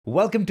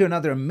Welcome to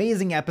another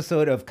amazing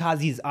episode of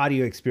Kazi's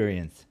Audio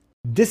Experience.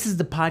 This is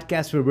the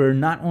podcast where we're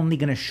not only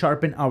going to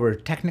sharpen our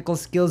technical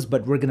skills,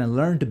 but we're going to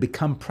learn to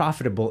become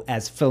profitable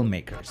as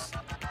filmmakers.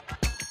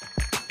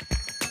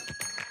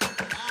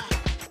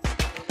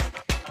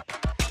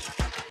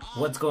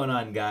 What's going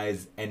on,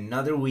 guys?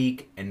 Another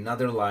week,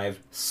 another live.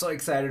 So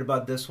excited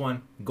about this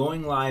one.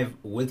 Going live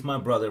with my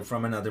brother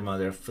from another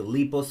mother,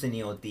 Filippo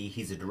Siniotti.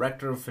 He's a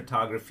director of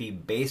photography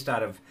based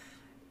out of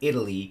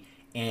Italy.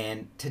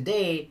 And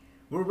today,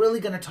 we're really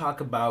going to talk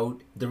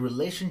about the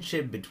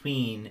relationship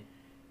between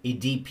a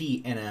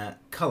DP and a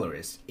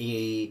colorist.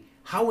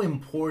 How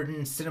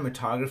important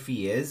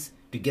cinematography is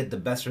to get the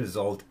best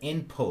result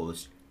in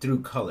post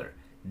through color.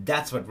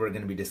 That's what we're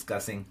going to be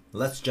discussing.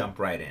 Let's jump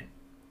right in.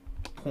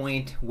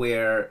 Point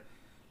where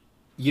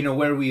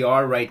where we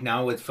are right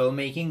now with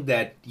filmmaking,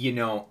 that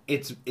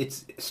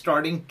it's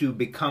starting to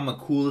become a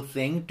cool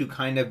thing to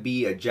kind of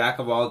be a jack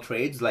of all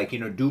trades, like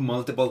do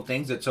multiple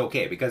things. It's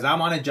okay because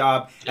I'm on a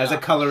job as a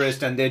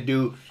colorist and they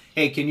do,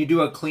 hey, can you do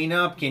a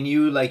cleanup, can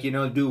you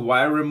do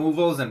wire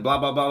removals and blah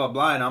blah blah blah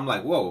blah, and I'm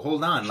like, whoa,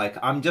 hold on, like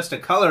I'm just a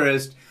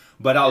colorist,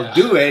 but I'll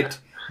do it,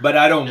 but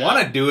I don't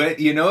want to do it,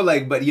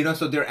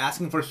 so they're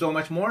asking for so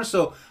much more.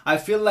 So I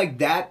feel like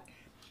that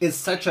is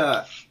such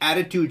a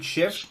attitude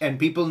shift, and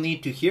people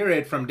need to hear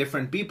it from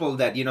different people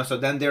that, so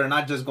then they're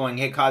not just going,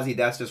 hey, Kazi,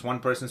 that's just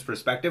one person's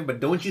perspective. But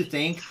don't you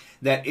think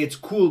that it's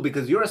cool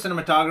because you're a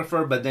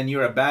cinematographer, but then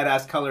you're a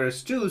badass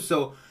colorist too?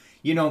 So,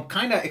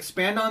 kind of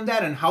expand on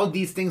that and how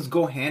these things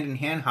go hand in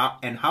hand,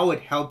 how it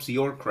helps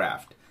your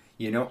craft,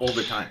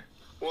 over time.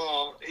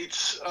 Well,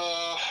 it's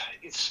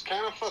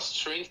kind of a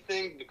strange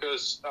thing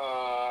because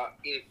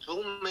in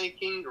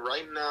filmmaking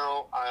right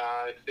now,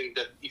 I think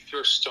that if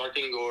you're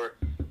starting or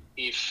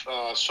if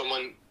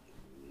someone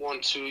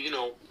wants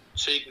to,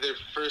 take their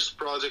first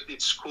project,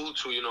 it's cool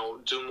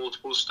to, do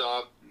multiple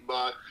stuff.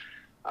 But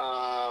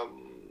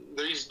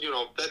there is,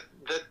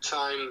 that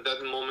time,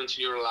 that moment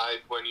in your life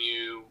when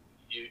you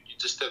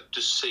just have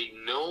to say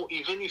no,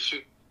 even if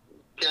you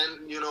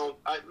can,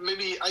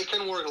 maybe I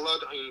can work a lot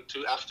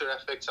into After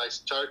Effects. I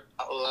start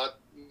a lot,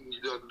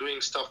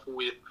 doing stuff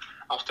with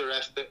After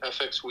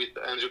Effects with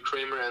Andrew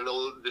Kramer and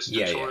all this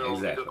tutorial,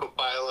 exactly. The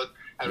Copilot.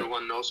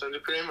 Everyone knows Andrew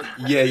Kramer.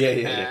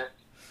 Yeah.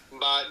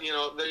 But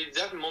there is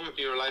that moment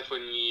in your life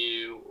when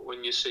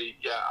you say,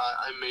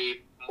 I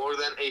made more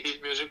than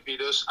 80 music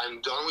videos. I'm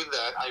done with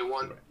that. I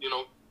want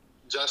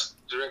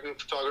just directing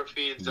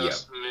photography,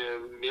 just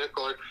me a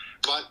color.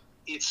 But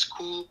it's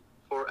cool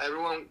for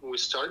everyone who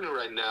is starting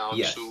right now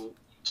to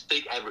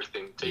take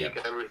everything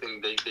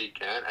they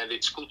can, and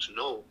it's cool to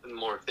know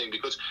more things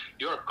because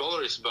you're a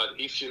colorist. But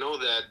if you know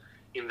that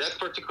in that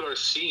particular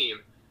scene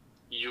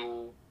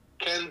you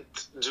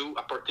can't do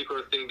a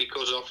particular thing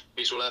because of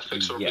visual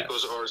effects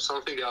or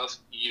something else,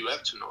 you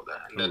have to know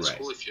that, and that's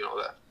cool if you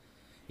know that.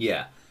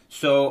 Yeah.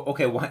 So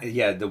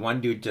the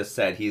one dude just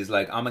said, he's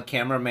like, I'm a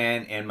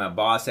cameraman and my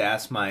boss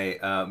asks me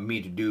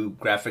to do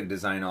graphic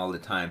design all the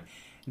time.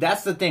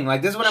 That's the thing.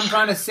 Like, this is what I'm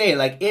trying to say.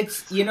 Like,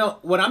 it's,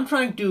 what I'm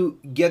trying to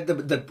get,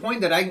 the point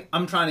that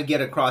I'm trying to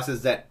get across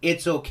is that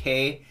it's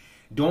okay.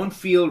 Don't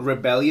feel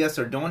rebellious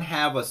or don't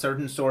have a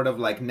certain sort of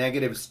like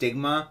negative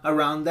stigma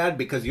around that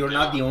because you're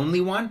not the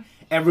only one.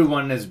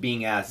 Everyone is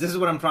being asked. This is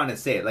what I'm trying to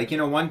say. Like,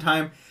 one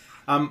time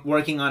I'm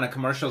working on a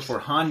commercial for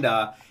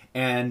Honda,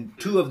 and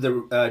two of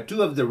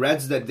the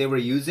reds that they were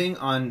using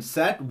on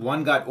set,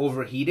 one got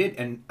overheated,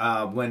 and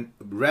when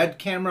red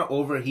camera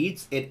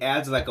overheats, it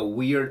adds like a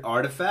weird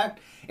artifact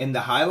in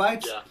the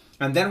highlights. Yeah.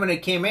 And then when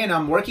it came in,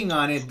 I'm working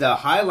on it, the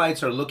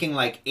highlights are looking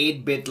like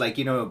 8-bit, like,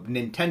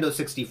 Nintendo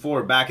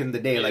 64 back in the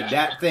day, like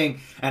that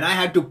thing. And I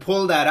had to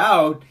pull that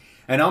out,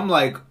 and I'm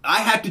like, I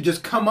had to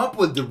just come up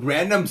with the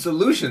random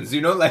solutions,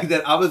 like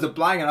that I was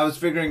applying and I was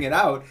figuring it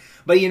out.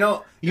 But, you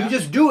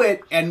just do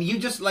it, and you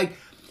just like,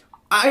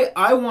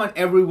 I want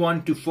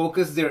everyone to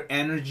focus their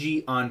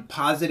energy on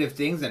positive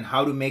things and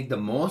how to make the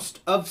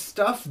most of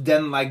stuff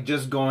than like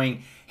just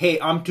going, hey,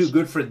 I'm too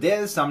good for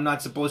this, I'm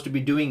not supposed to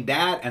be doing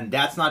that, and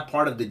that's not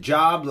part of the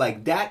job.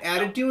 Like, that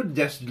attitude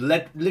just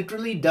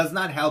literally does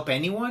not help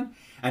anyone,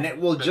 and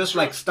it will just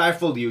like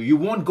stifle you. You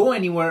won't go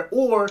anywhere,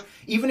 or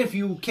even if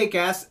you kick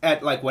ass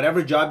at like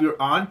whatever job you're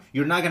on,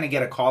 you're not going to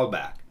get a call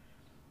back.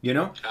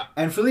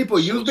 And Filippo,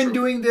 you've been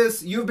doing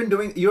this. You've been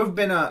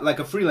like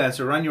a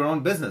freelancer, run your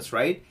own business,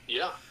 right?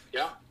 Yeah.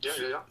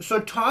 So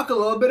talk a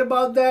little bit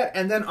about that,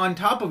 and then on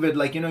top of it,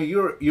 like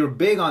you're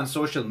big on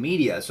social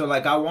media. So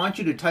like I want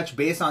you to touch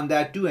base on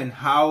that too, and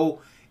how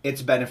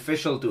it's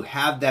beneficial to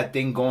have that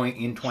thing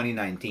going in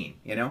 2019.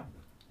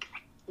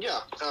 Yeah.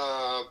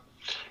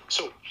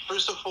 So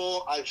first of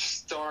all, when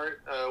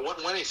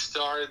I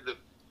started, the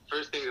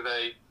first thing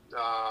that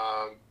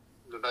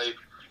I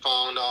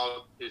found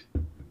out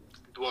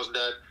was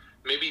that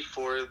maybe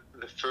for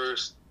the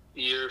first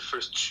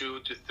 2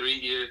 to 3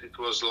 years, it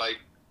was like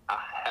a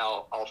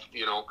hell of,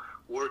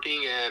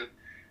 working and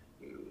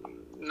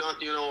not,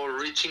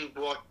 reaching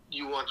what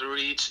you want to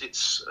reach.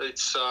 It's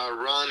a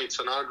run, it's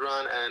an hard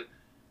run, and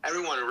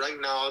everyone right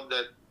now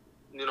that,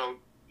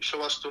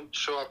 show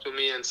up to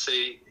me and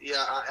say,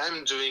 yeah,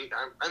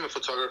 I'm a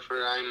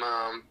photographer, I'm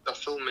a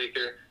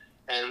filmmaker,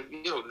 and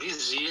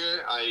this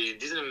year I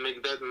didn't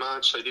make that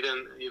much. I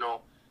didn't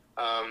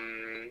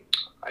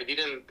I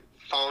didn't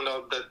found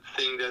out that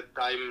thing that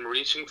I'm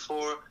reaching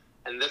for,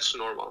 and that's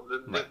normal.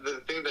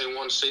 The thing that I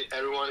want to say to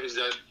everyone is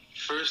that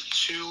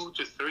first 2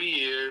 to 3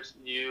 years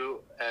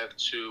you have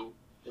to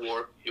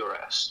work your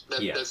ass.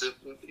 That's it.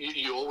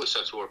 You always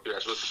have to work your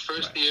ass, but the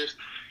first years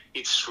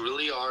it's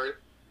really hard.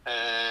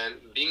 And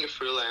being a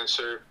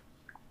freelancer,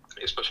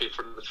 especially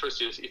for the first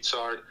years, it's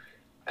hard.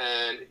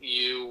 And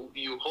you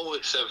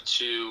always have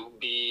to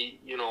be,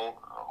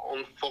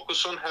 on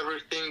focus on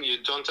everything.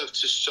 You don't have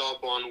to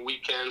stop on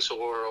weekends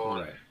or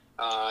on,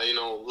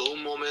 low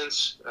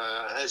moments.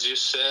 As you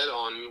said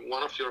on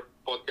one of your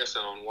podcasts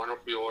and on one of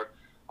your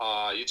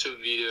YouTube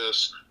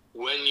videos,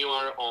 when you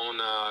are on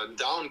a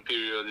down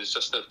period, you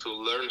just have to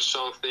learn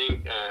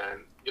something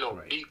and,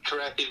 be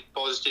creative,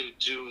 positive,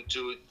 do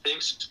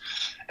things.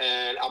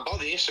 And about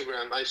the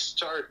Instagram, I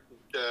start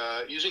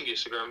using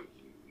Instagram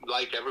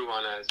like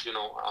everyone as,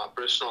 a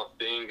personal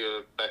thing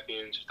back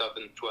in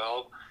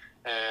 2012.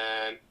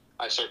 And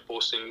I started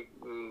posting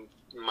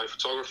my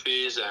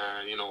photographies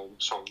and,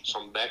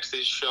 some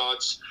backstage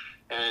shots.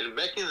 And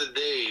back in the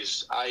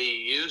days, I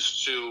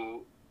used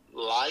to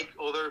like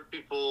other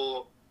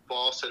people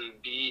posts and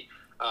be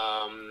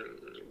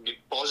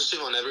positive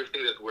on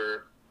everything that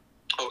were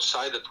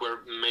outside, that were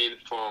made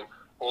from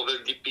other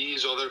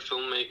DPs, other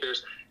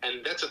filmmakers,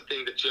 and that's a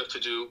thing that you have to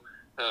do,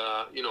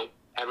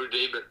 every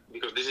day. But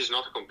because this is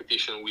not a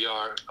competition, we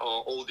are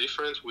all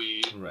different.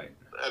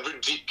 Every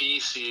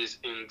DP sees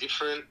in a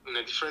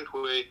different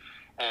way,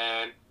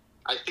 and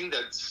I think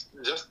that's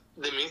just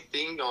the main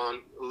thing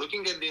on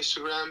looking at the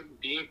Instagram,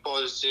 being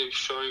positive,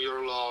 showing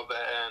your love,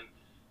 and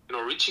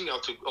reaching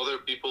out to other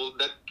people.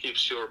 That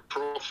keeps your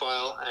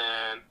profile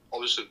and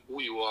obviously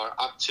who you are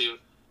active,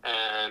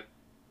 and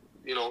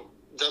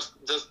just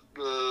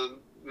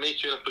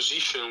make you in a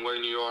position where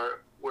you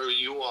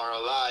are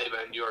alive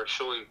and you are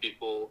showing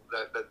people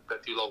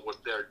that you love what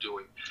they're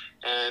doing.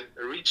 And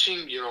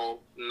reaching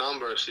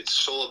numbers,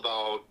 it's all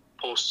about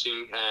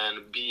posting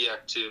and be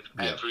active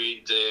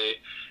every day.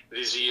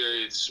 This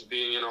year it's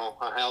been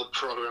help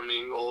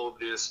programming all of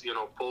these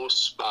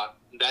posts, but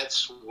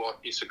that's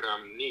what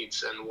Instagram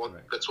needs, and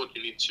that's what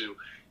you need to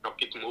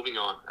keep moving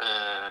on.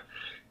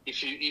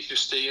 If you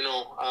stay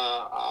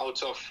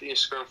out of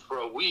Instagram for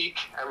a week,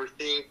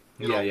 everything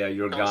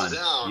you're gone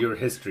down. Your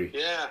history.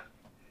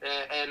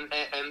 And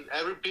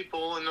every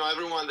people,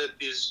 everyone that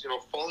is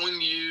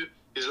following you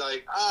is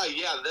like,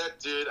 that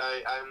dude,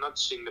 I'm not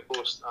seeing the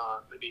post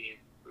maybe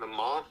in a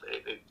month.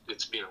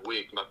 It's been a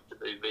week, but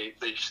they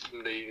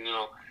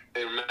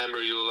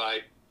remember you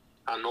like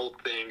an old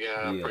thing,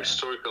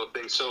 historical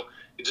thing. So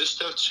you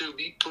just have to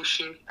be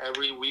pushing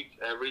every week,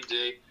 every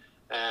day,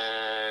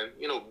 and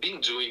being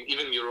doing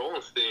even your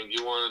own thing.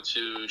 You wanted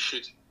to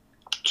shoot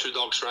 2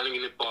 dogs running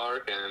in the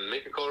park and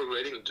make a color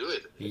grading, do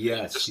it.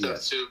 Yes, just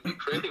have to be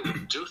creative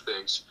and do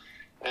things.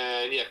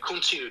 And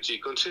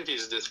continuity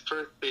is the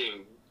first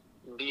thing.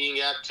 Being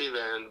active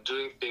and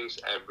doing things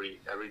every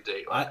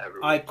day.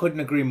 I couldn't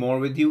agree more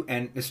with you,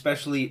 and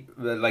especially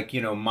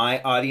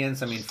my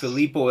audience. I mean,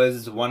 Filippo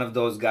is one of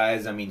those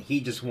guys. I mean,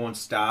 he just won't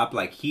stop.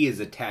 Like, he is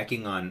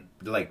attacking on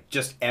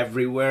just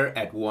everywhere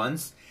at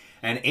once,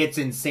 and it's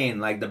insane.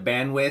 Like, the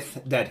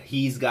bandwidth that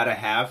he's got to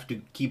have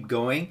to keep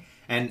going.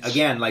 And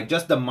again,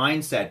 just the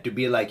mindset to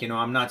be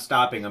I'm not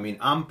stopping. I mean,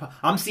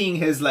 I'm seeing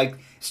his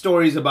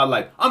stories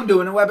about I'm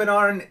doing a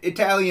webinar in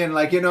Italian,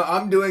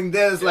 I'm doing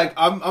this,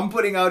 I'm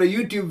putting out a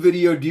YouTube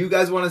video. Do you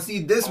guys want to see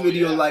this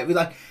video?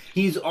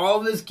 He's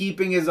always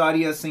keeping his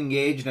audience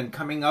engaged and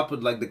coming up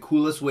with the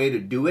coolest way to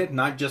do it,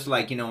 not just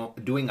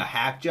doing a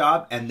hack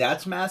job, and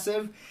that's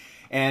massive.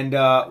 And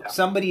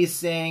somebody is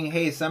saying,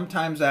 hey,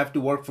 sometimes I have to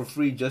work for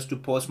free just to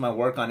post my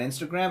work on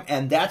Instagram.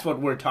 And that's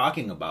what we're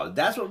talking about.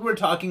 That's what we're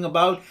talking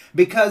about,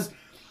 because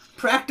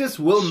practice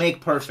will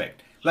make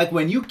perfect.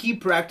 When you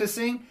keep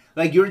practicing,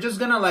 you're just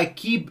going to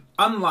keep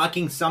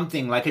unlocking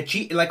something,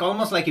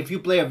 almost like if you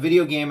play a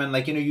video game and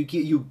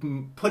you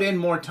put in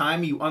more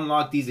time, you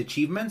unlock these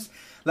achievements.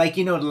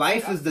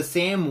 Life is the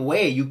same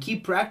way. You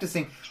keep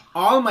practicing.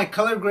 All my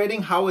color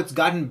grading, how it's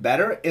gotten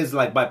better is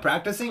by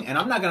practicing. And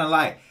I'm not going to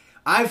lie,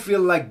 I feel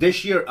like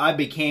this year I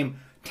became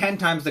 10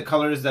 times the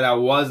colors that I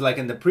was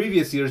in the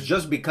previous years,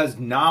 just because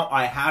now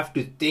I have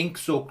to think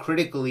so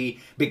critically,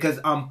 because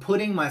I'm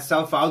putting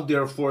myself out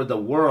there for the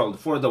world,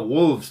 for the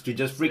wolves to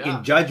just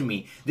freaking judge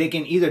me. They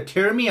can either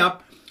tear me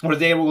up or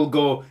they will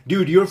go,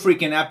 dude, you're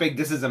freaking epic,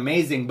 this is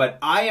amazing. But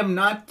I am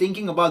not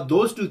thinking about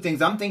those two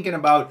things. I'm thinking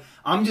about,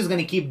 I'm just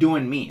going to keep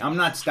doing me. I'm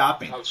not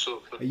stopping.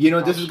 Absolutely.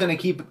 This is going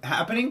to keep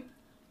happening.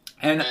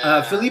 And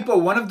Filippo,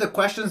 one of the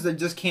questions that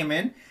just came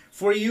in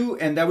for you,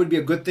 and that would be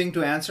a good thing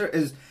to answer,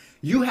 is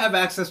you have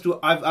access to,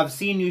 I've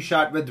seen you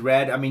shot with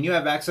Red. I mean, you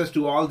have access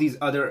to all these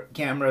other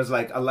cameras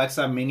like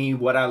Alexa Mini.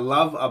 What I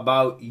love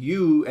about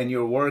you and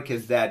your work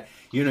is that,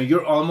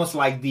 you're almost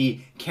like the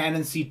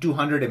Canon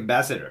C200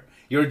 ambassador.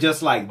 You're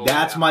just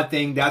that's my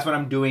thing. That's what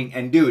I'm doing.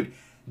 And dude,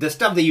 the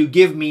stuff that you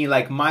give me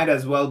like might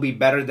as well be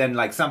better than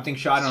like something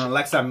shot on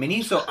Alexa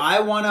Mini. So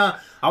I wanna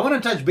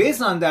touch base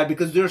on that,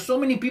 because there's so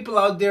many people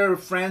out there,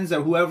 friends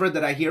or whoever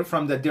that I hear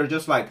from, that they're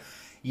just like,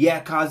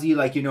 yeah, Kazi,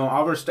 like, you know,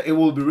 it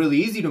will be really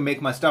easy to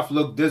make my stuff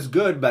look this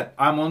good, but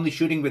I'm only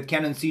shooting with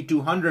Canon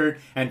C200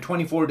 and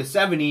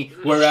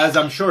 24-70, whereas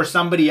I'm sure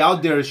somebody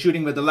out there is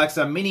shooting with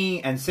Alexa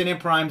Mini and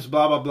Cineprimes,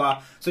 blah, blah,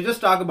 blah. So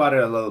just talk about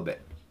it a little bit.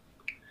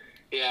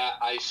 Yeah,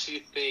 I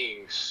see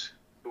things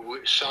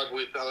shot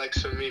with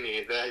Alexa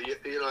Mini that,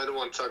 you know, I don't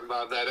want to talk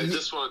about that. I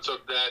just want to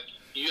talk that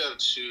you have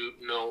to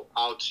know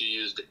how to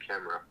use the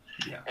camera.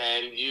 Yeah.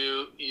 And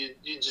you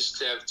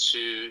just have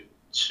to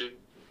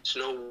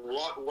know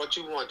what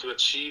you want to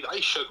achieve. I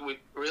shot with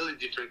really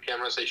different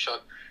cameras. I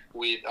shot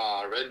with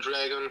Red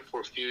Dragon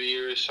for a few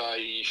years.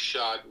 I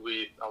shot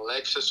with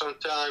Alexa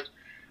sometimes,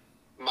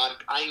 but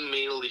I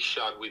mainly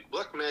shot with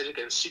Blackmagic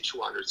and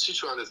C200.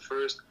 C200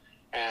 first,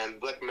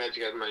 and Blackmagic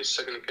as my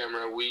second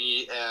camera.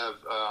 We have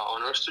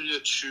on our studio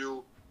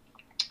 2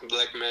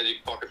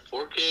 Blackmagic Pocket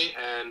 4K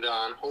and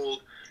an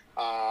old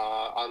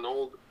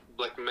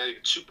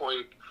Blackmagic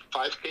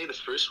 2.5K, the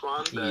first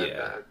one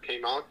that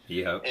came out.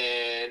 Yeah.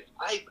 And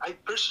I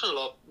personally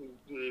love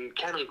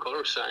Canon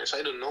color science.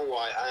 I don't know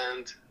why.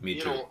 And Me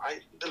you too. know,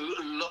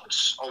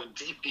 lots of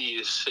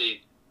DPs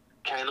say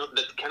Canon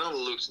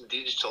looks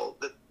digital.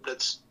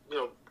 That's, you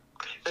know,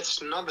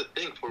 that's not the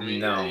thing for me.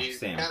 No,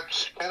 same.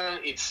 Canon,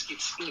 it's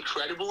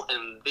incredible,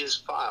 and these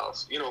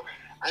files, you know,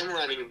 I'm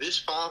running these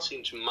files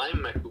into my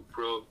MacBook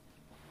Pro,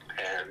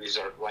 and these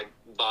are like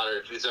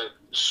butter. These are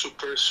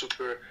super,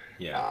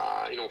 you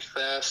know,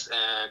 fast,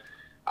 and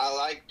I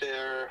like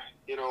their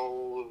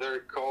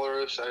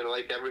colors. I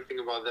like everything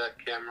about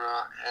that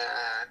camera,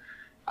 and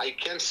I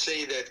can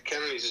say that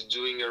Canon is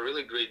doing a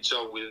really great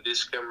job with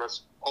these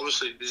cameras.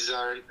 Obviously, these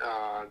aren't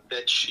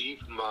that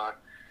cheap, but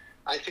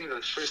I think that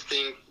the first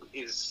thing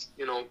is,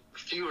 you know,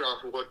 figure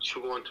out what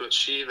you want to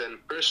achieve. And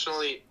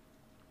personally,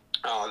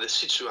 the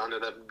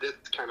C200,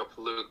 that kind of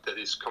look that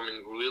is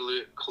coming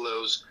really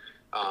close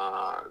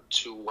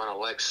to one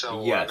Alexa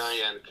or an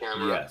high-end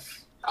camera.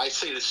 Yes. I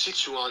say the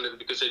C200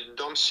 because I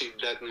don't see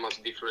that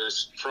much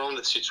difference from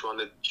the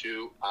C200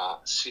 to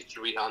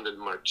C300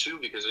 Mark II,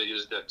 because I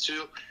use that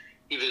too.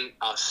 Even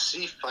a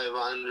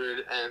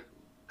C500, and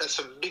that's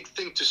a big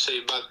thing to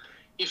say. But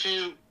if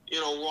you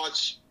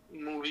watch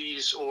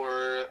movies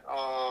or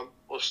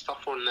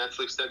stuff on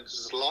Netflix,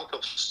 there's a lot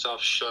of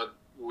stuff shot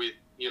with,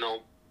 you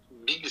know,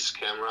 biggest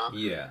camera.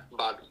 Yeah.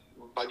 But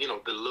you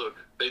know, the look,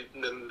 they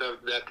don't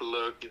have that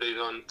look. They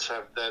don't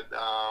have that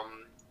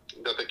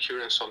that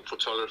accuracy on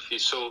photography.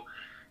 So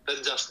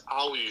that's just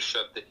how you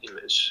shot the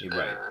image.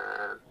 Right.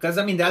 Because,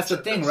 I mean, that's the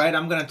thing, right?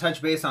 I'm going to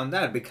touch base on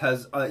that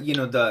because, you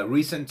know, the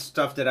recent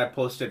stuff that I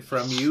posted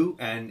from you,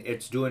 and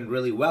it's doing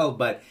really well,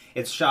 but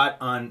it's shot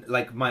on,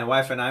 like, my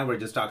wife and I were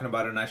just talking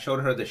about it, and I showed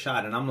her the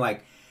shot, and I'm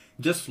like,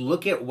 just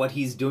look at what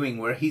he's doing,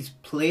 where he's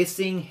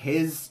placing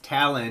his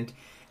talent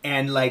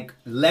and, like,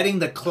 letting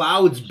the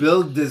clouds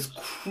build this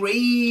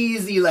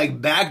crazy,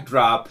 like,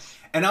 backdrop.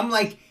 And I'm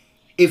like,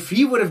 if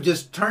he would have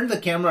just turned the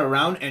camera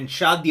around and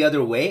shot the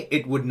other way,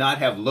 it would not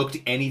have looked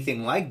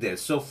anything like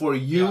this. So for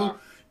you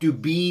to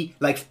be,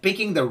 like,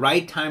 picking the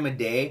right time of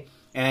day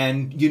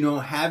and, you know,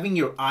 having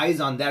your eyes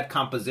on that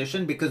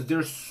composition, because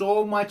there's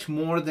so much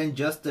more than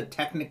just the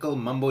technical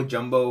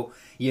mumbo-jumbo,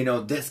 you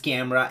know, this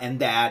camera and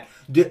that.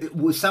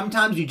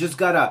 Sometimes you just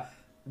gotta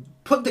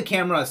put the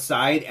camera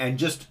aside and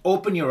just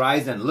open your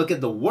eyes and look at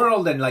the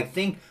world and, like,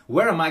 think,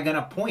 where am I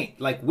gonna point?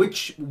 Like,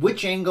 which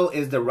angle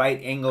is the right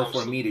angle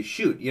for me to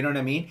shoot? You know what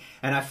I mean?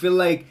 And I feel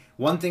like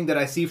one thing that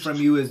I see from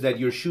you is that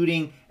you're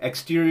shooting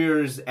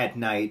exteriors at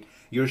night.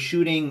 You're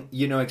shooting,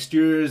 you know,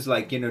 exteriors,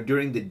 like, you know,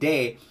 during the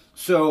day.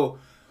 So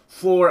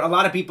for a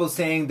lot of people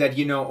saying that,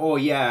 you know, oh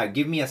yeah,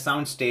 give me a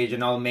sound stage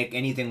and I'll make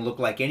anything look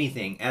like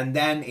anything. And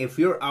then if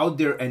you're out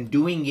there and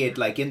doing it,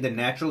 like, in the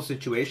natural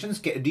situations,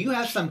 do you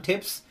have some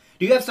tips?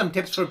 Do you have some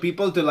tips for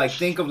people to, like,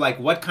 think of, like,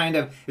 what kind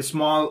of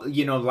small,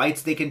 you know,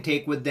 lights they can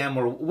take with them?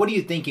 Or what are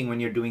you thinking when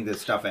you're doing this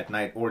stuff at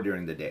night or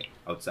during the day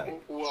outside?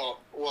 Well,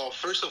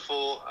 first of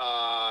all,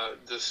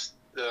 just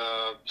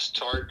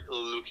start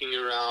looking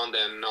around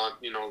and not,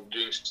 you know,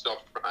 doing stuff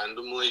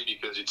randomly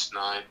because it's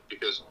night.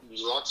 Because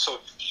lots of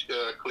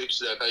clips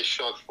that I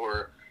shot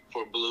for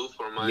Blue,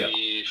 for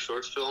my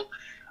short film,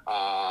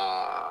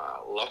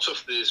 lots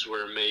of these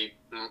were made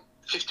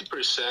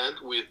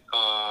 50% with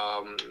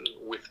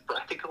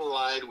practical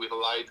light, with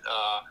light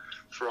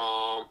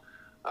from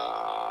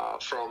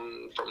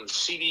the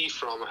city,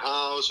 from a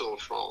house, or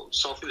from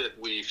something that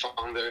we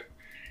found there,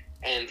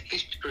 and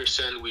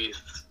 50% with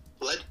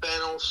LED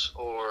panels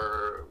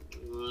or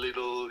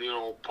little, you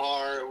know,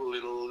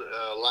 little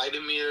light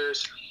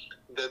emitters.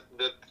 That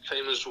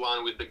famous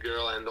one with the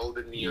girl and all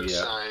the neon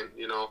sign,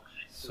 you know.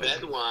 So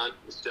that one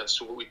is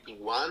just with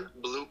one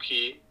blue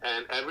key,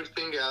 and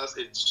everything else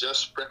it's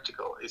just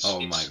practical. It's a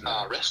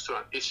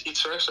restaurant. It's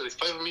a restaurant. It's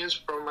 5 minutes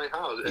from my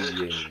house,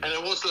 and I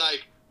was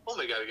like, oh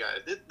my god,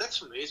 guys,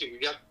 that's amazing.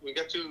 We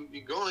got to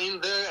go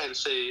in there and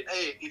say,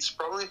 hey, it's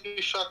problem if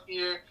you shot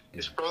here.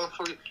 It's problem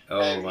for you,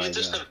 Oh and my you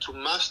just God. have to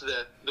master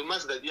that. To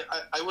master that. Yeah,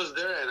 I was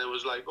there and I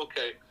was like,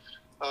 okay,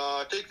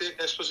 take the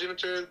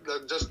exposimeter,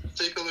 just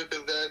take a look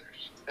at that,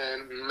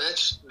 and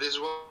match this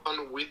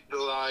one with the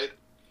light,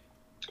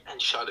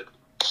 and shot it.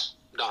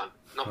 Done.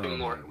 Nothing Oh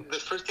more. my God. The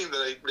first thing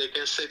that they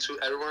can say to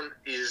everyone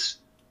is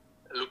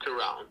look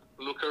around.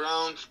 Look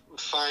around,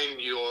 find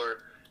your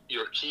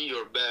key,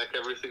 your bag,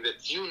 everything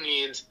that you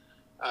need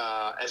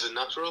as a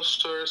natural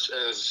source,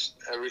 as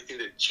everything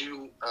that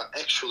you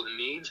actually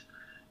need,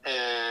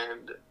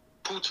 and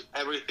put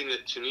everything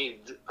that you need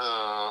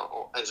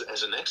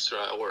as an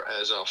extra or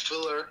as a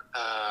filler.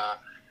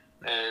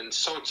 And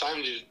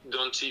sometimes you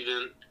don't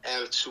even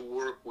have to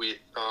work with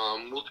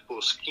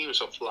multiple schemes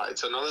of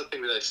lights. Another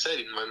thing that I said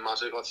in my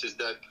masterclass is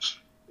that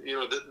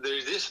there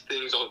is this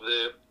thing of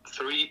the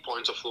 3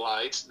 points of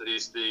light. That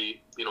is the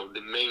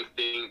main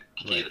thing,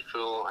 key, Right.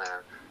 fill,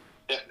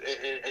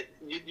 and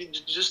you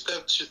just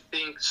have to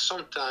think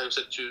sometimes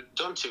that you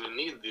don't even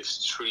need these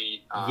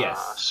three Yes.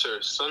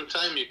 sources.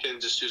 Sometimes you can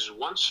just use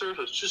one source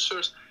or two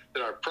sources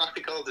that are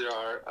practical. There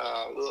are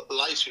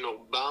lights,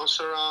 bounce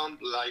around,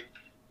 light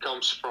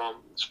comes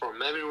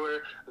from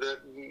everywhere. The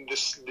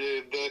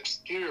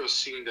exterior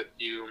scene that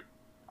you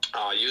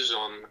use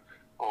on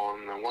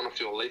one of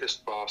your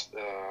latest posts,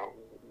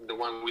 the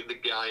one with the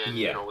guy and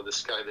the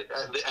sky,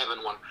 the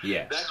Evan one.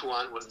 Yeah. That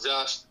one was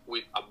just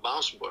with a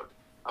bounce board,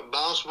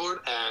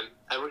 and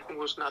everything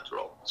was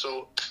natural.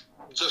 So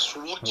just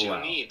what you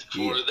Wow. need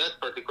for Yeah. that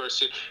particular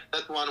scene.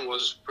 That one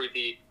was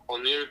pretty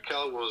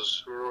onirical,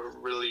 was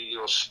really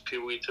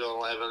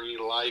spiritual, heavenly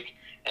like,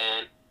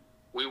 and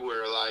we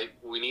were like,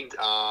 we need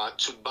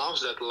to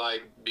bounce that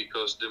light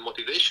because the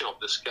motivation of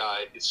the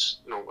sky is,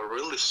 a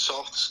really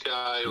soft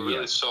sky, a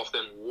really Yeah. soft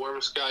and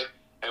warm sky,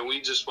 and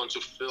we just want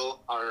to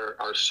fill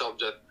our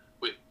subject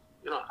with,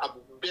 a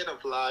bit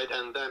of light,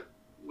 and then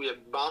we have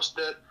bounced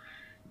that.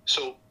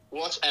 So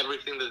what's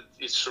everything that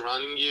is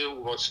surrounding you?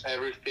 What's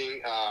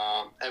everything,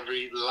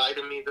 every light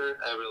emitter,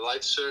 every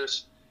light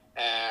source,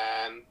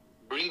 and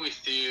bring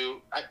with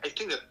you. I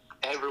think that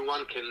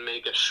everyone can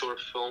make a short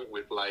film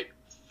with like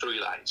 3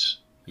 lights.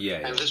 Yeah.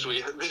 And Yeah. this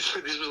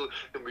will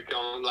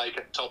become like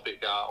a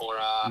topic or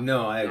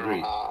No, I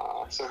agree.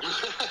 so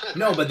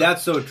No, but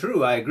that's so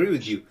true. I agree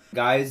with you.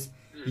 Guys,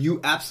 you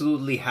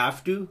absolutely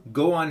have to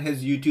go on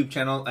his YouTube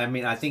channel. I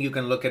mean, I think you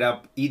can look it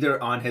up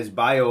either on his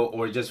bio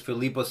or just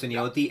Filippo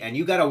Signotti, and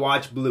you got to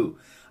watch Blue.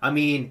 I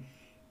mean,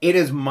 it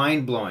is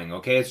mind-blowing,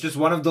 okay? It's just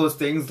one of those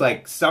things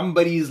like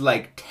somebody's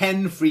like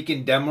 10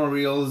 freaking demo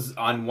reels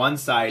on one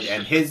side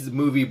and his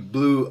movie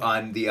Blue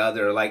on the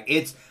other. Like,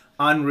 it's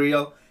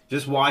unreal.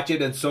 Just watch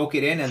it and soak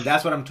it in, and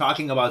that's what I'm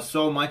talking about.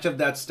 So much of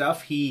that stuff,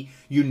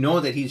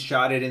 that he's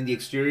shot it in the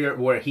exterior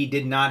where he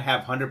did not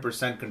have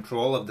 100%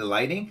 control of the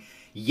lighting,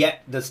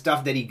 yet the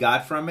stuff that he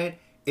got from it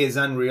is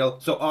unreal.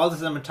 So all the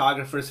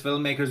cinematographers,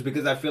 filmmakers,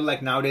 because I feel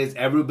like nowadays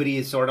everybody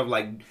is sort of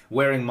like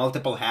wearing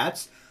multiple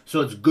hats, so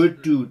it's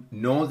good to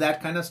know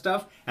that kind of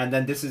stuff, and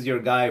then this is your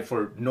guy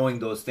for knowing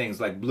those things.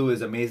 Like Blue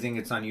is amazing.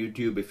 It's on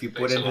YouTube. If you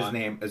put Thanks in a his lot.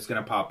 name, it's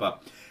going to pop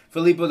up.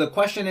 Filippo, the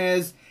question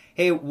is,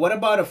 hey, what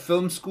about a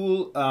film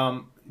school?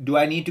 Do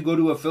I need to go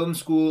to a film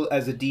school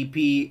as a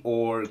DP,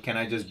 or can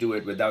I just do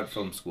it without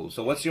film school?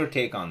 So what's your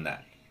take on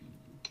that?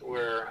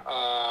 Where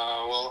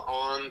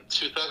on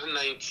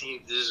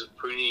 2019, this is a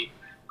pretty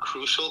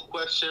crucial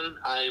question.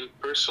 I'm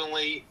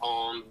personally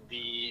on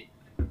the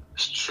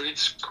street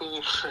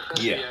school.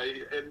 Yeah.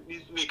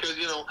 Because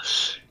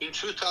in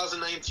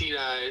 2019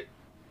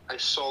 I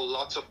saw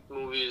lots of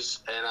movies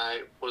and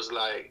I was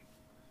like,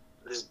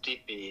 this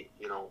DP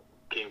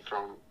came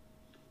from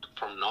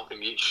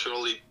nothing. He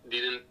surely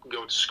didn't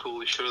go to school.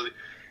 He surely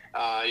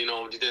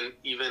didn't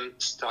even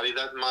study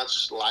that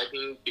much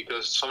lighting,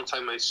 because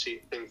sometimes I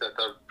see things that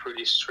are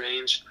pretty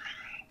strange.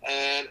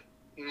 And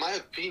in my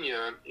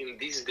opinion, in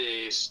these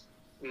days,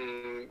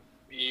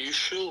 you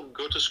should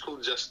go to school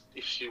just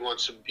if you want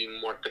to be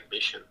more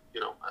technician.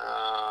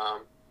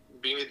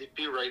 Being a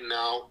DP right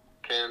now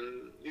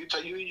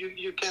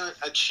you can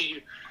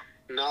achieve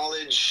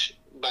knowledge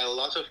by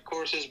lots of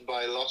courses,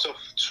 by lots of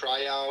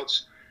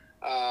tryouts.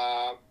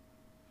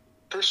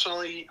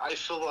 Personally, I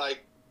feel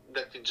like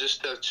that you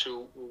just have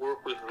to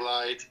work with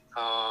light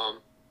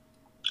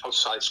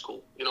outside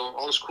school.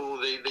 On school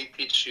they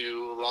teach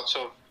you lots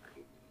of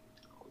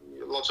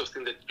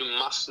things that you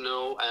must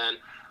know, and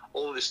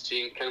all these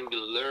things can be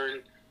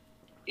learned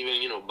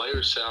even by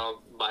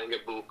yourself, buying a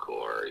book,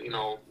 or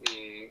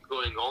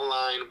going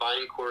online,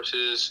 buying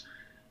courses.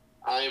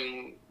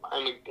 I'm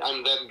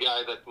that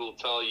guy that will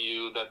tell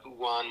you that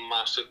one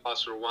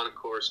masterclass or one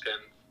course can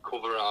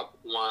cover up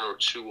 1 or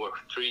 2 or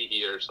 3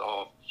 years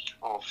of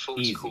film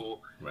Easy.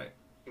 school. Right.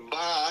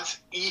 But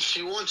if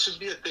you want to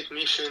be a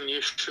technician,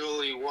 you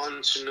surely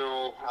want to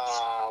know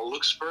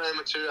lux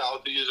parameter, how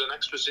to use an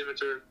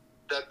exposimeter,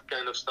 that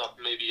kind of stuff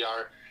maybe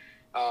are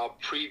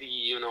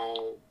pretty,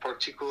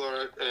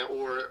 particular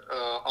or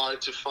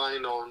hard to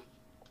find on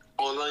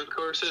online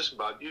courses.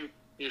 But you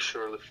you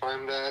surely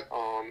find that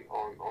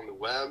on the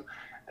web.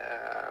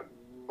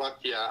 But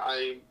yeah,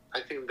 I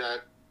think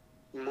that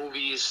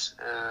movies,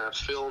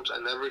 films,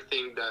 and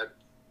everything that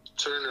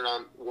turn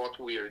around what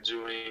we are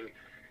doing,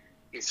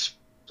 it's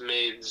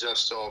made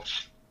just of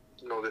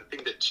the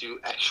thing that you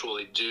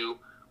actually do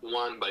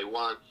one by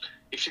one.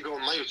 If you go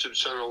on my YouTube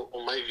channel,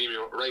 on my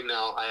Vimeo right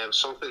now, I have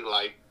something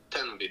like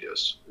 10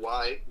 videos.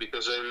 Why?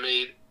 Because I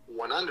made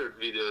 100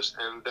 videos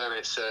and then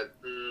I said,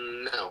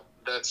 no,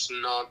 that's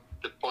not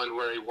the point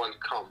where I want to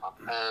come up.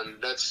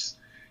 And that's,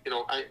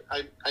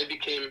 I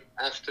became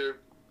after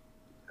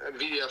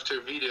video,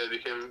 I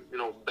became,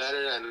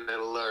 better, and I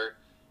learned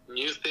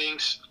new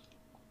things.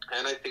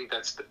 And I think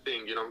that's the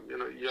thing,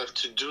 you have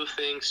to do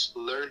things,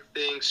 learn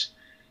things,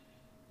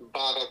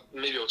 but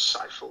maybe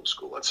outside film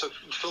school.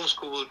 Film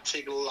school will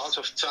take a lot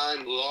of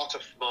time, a lot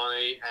of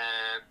money,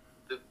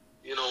 and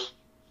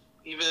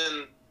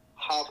even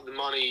half the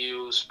money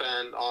you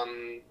spend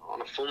on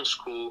a film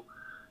school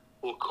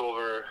will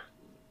cover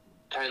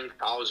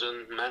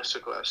 10,000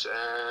 masterclass,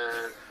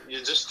 and you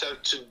just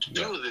have to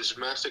do this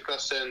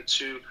masterclass and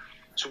to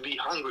be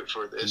hungry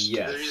for this.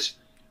 Yes. There is,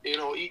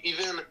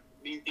 even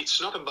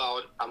it's not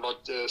about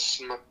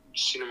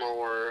cinema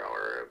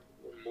or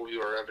movie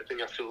or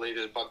everything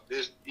affiliated, but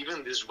there's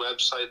even this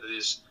website that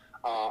is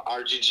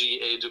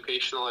RGG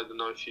Educational. I don't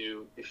know if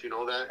you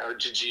know that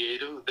RGG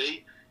Edu.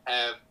 They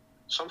have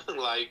something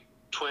like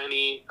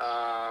 20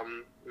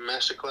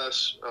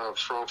 masterclass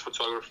from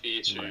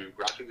photography to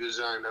graphic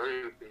design,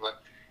 everything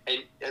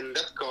and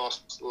that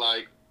costs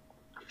like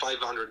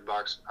 $500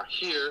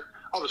 a year.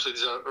 Obviously,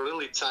 these are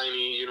really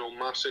tiny,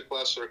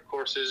 masterclass or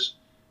courses,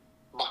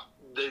 but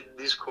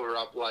these cover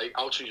up like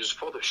how to use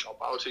Photoshop,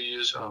 how to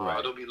use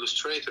Adobe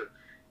Illustrator,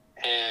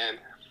 and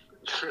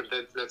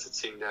that's the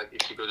thing that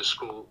if you go to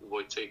school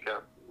would take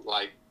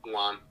like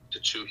 1 to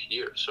 2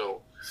 years.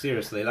 So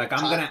seriously, like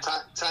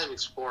time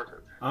is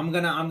important. I'm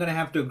gonna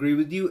have to agree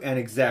with you, and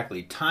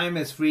exactly, time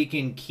is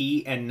freaking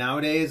key. And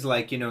nowadays,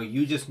 like,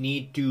 you just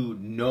need to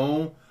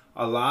know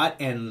a lot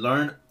and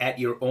learn at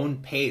your own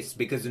pace,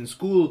 because in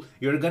school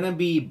you're gonna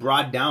be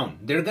brought down.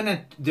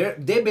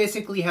 They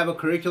basically have a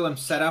curriculum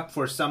set up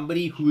for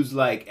somebody who's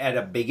like at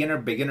a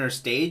beginner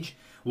stage.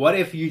 What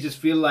if you just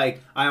feel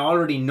like, I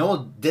already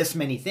know this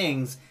many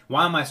things,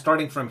 why am I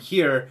starting from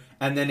here,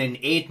 and then in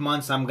 8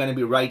 months I'm going to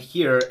be right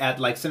here at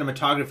like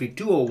Cinematography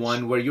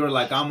 201, where you're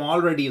like, I'm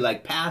already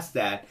like past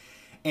that.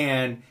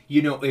 And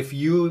if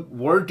you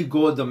were to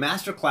go the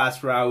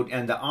masterclass route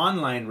and the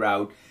online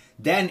route,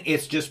 then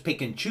it's just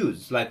pick and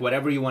choose, like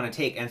whatever you want to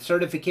take, and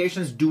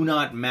certifications do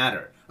not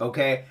matter.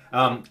 Okay,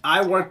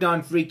 I worked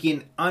on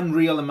freaking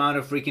unreal amount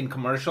of freaking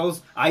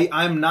commercials.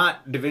 I'm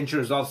not DaVinci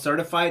Resolve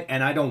certified,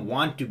 and I don't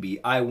want to be.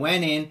 I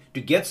went in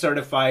to get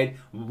certified,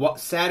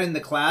 sat in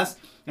the class,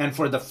 and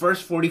for the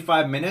first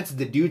 45 minutes,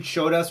 the dude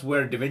showed us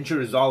where DaVinci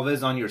Resolve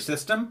is on your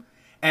system.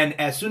 And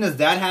as soon as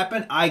that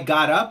happened, I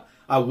got up,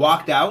 I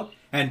walked out,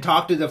 and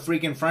talked to the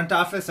freaking front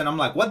office, and I'm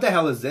like, what the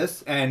hell is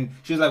this? And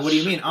she's like, what do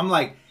you mean? I'm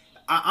like,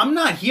 I'm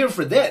not here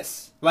for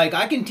this. Like,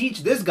 I can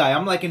teach this guy.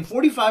 I'm like, in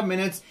 45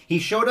 minutes, he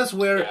showed us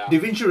where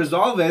DaVinci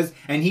Resolve is,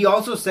 and he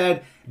also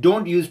said,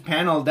 don't use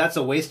Panel, that's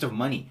a waste of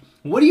money.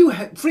 What are you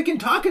freaking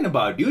talking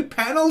about, dude?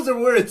 Panels are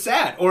where it's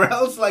at, or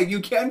else, like,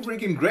 you can't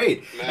freaking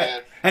grade.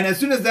 Man. And as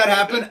soon as that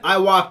happened, I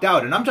walked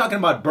out, and I'm talking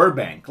about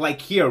Burbank, like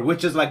here,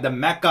 which is like the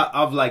mecca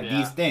of, like,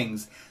 these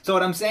things. So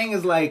what I'm saying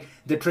is, like,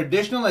 the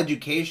traditional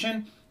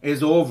education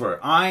is over.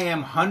 I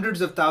am hundreds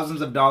of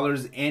thousands of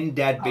dollars in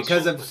debt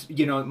because of,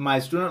 my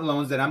student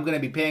loans that I'm going to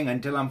be paying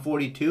until I'm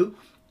 42.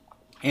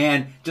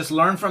 And just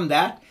learn from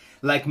that.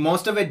 Like,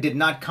 most of it did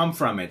not come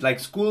from it. Like,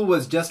 school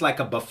was just like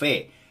a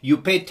buffet. You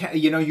pay,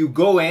 you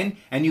go in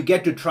and you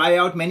get to try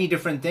out many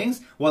different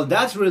things. Well,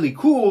 that's really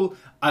cool.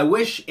 I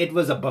wish it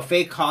was a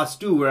buffet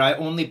cost too, where I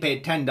only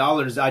paid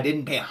 $10. I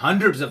didn't pay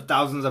hundreds of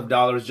thousands of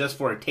dollars just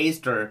for a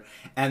taster.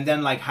 And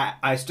then, like,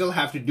 I still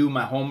have to do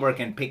my homework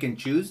and pick and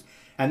choose.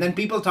 And then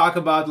people talk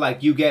about,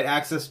 like, you get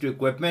access to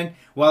equipment.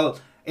 Well,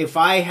 if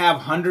I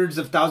have hundreds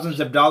of thousands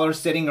of dollars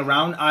sitting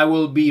around, I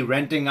will be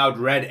renting out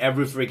Red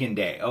every freaking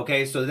day.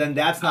 Okay, so then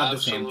that's not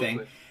the same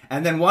thing.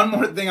 And then one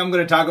more thing I'm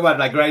going to talk about,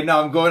 like right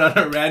now I'm going on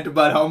a rant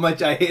about how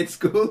much I hate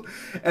school.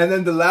 And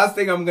then the last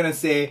thing I'm going to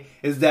say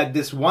is that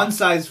this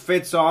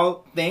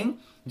one-size-fits-all thing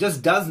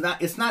just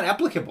it's not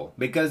applicable,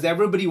 because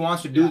everybody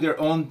wants to do their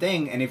own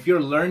thing. And if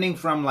you're learning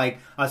from like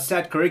a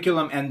set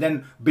curriculum, and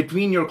then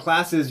between your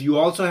classes you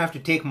also have to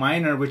take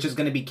minor, which is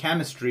going to be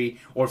chemistry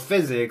or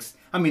physics,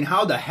 I mean,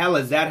 how the hell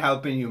is that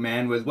helping you,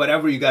 man, with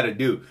whatever you got to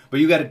do? But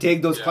you got to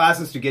take those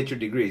classes to get your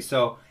degree.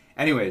 So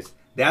anyways,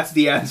 that's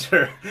the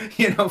answer,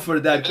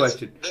 for that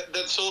question.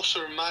 That's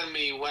also remind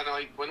me when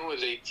I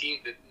was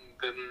 18,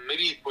 that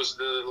maybe it was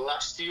the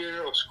last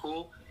year of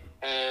school,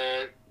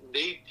 and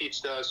they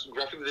teach us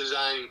graphic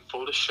design,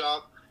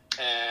 Photoshop,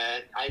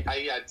 and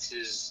I had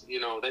this,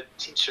 that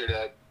teacher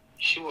that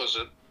she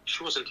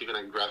wasn't even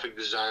a graphic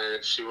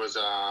designer. She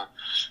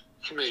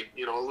made,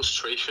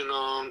 illustration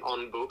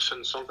on books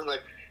and something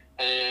like,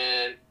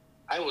 and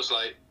I was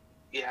like,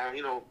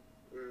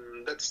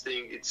 That's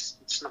thing.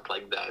 It's not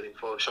like that in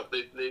Photoshop.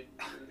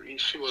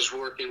 She was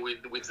working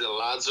with the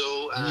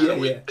Lazo and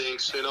with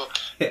things, you know.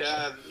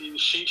 Yeah,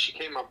 she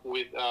came up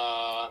with.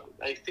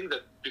 I think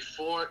that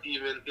before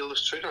even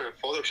Illustrator and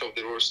Photoshop,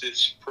 there was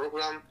this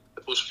program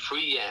that was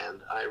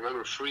Freehand. I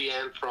remember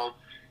Freehand from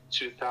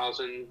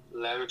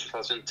 2011,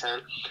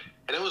 2010,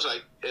 and I was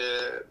like,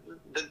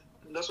 that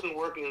doesn't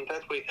work in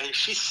that way. And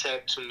she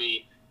said to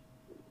me,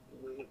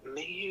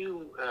 may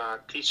you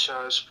teach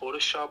us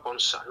Photoshop on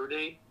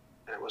Saturday?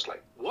 And I was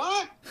like,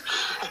 what?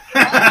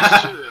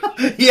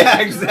 Yeah,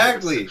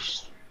 exactly.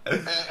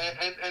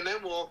 And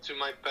then walked to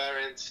my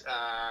parents,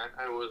 and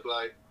I was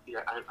like, yeah,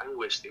 I'm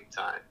wasting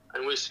time.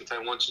 I'm wasting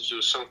time. I want to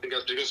do something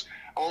else, because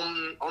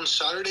on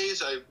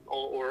Saturdays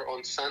or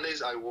on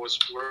Sundays I was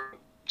working.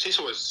 Since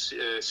I was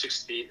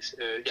 16,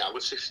 I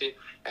was 16,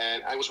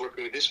 and I was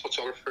working with this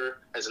photographer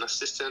as an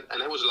assistant,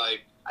 and I was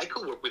like, I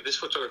could work with this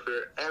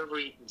photographer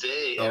every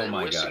day, and I'm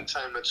wasting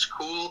time at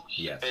school.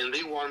 Yes. And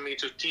they want me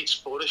to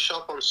teach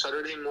Photoshop on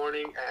Saturday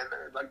morning,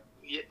 and like,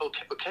 yeah,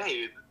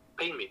 okay,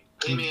 pay me,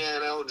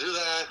 and I'll do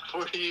that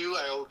for you.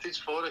 I'll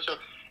teach Photoshop,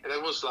 and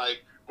that was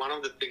like one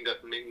of the things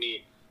that made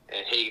me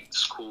hate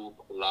school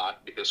a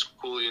lot, because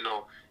school, you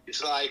know,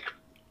 it's like,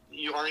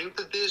 you are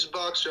into this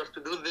box, you have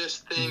to do this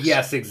thing.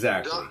 Yes,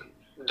 exactly.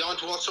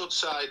 Don't watch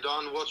outside,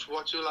 don't watch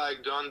what you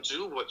like, don't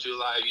do what you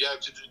like. You have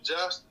to do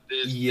just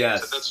this.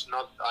 Yes. So that's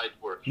not how it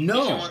works.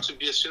 No. If you want to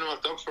be a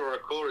cinematographer or a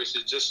colorist,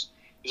 you just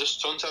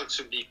don't have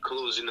to be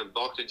closed in a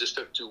box. You just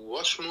have to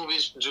watch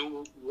movies,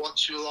 do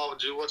what you love,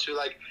 do what you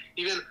like.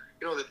 Even,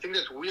 you know, the thing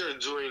that we are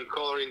doing,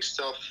 coloring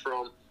stuff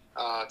from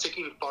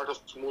taking part of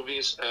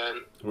movies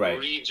and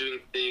redoing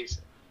things.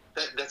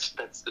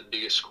 That's the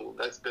biggest school.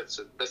 That's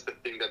the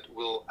thing that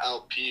will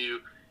help you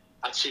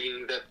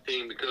achieving that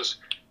thing, because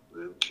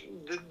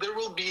there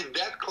will be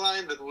that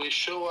client that will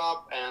show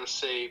up and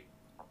say,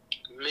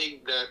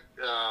 make that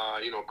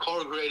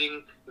color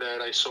grading that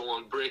I saw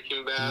on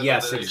Breaking Bad.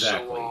 Yes, that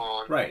exactly. I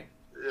saw on,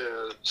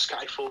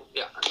 Skyfall.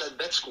 Yeah,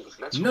 that's cool.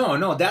 That's cool.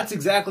 No, that's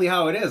exactly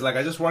how it is. Like,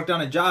 I just worked on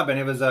a job, and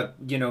it was a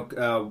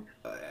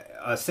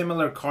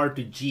similar car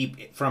to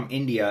Jeep from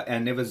India,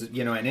 and it was,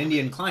 you know, an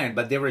Indian client,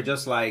 but they were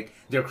just like,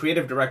 their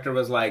creative director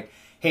was like,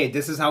 hey,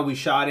 this is how we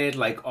shot it,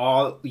 like,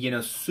 all, you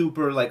know,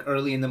 super, like,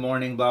 early in the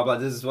morning, blah, blah,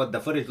 this is what the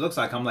footage looks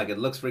like. I'm like, it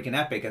looks freaking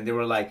epic. And they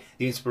were like,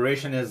 the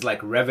inspiration is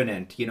like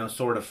Revenant, you know,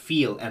 sort of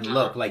feel and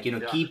look, like, you know,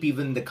 keep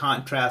even the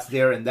contrast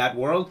there in that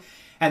world.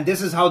 And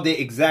this is how they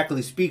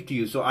exactly speak to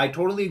you. So I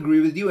totally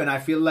agree with you, and I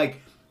feel like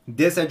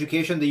this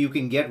education that you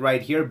can get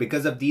right here,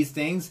 because of these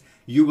things,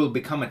 you will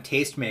become a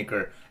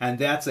tastemaker. And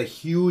that's a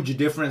huge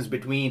difference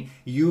between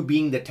you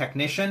being the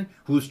technician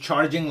who's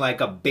charging like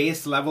a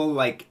base level,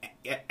 like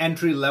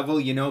entry level,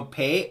 you know,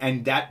 pay,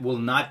 and that will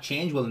not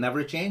change, will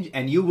never change,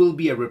 and you will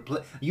be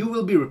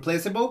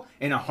replaceable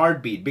in a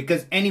heartbeat,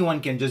 because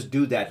anyone can just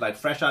do that, like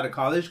fresh out of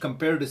college,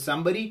 compared to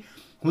somebody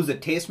who's a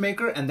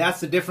tastemaker. And that's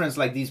the difference.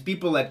 Like, these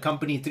people at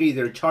Company 3,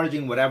 they're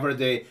charging whatever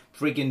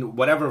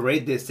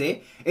rate they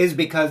say, is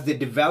because they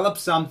develop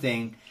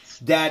something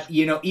that,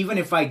 you know, even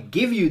if I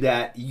give you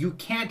that, you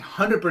can't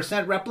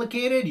 100%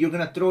 replicate it. You're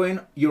going to throw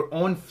in your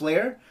own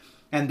flair.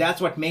 And that's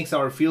what makes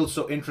our field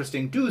so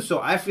interesting too. So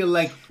I feel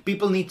like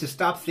people need to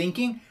stop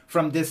thinking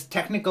from this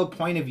technical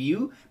point of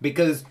view,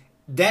 because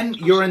then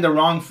you're in the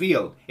wrong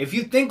field. If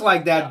you think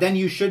like that, then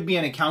you should be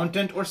an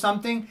accountant or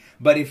something.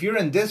 But if you're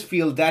in this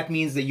field, that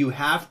means that you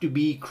have to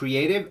be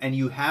creative and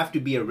you have to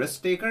be a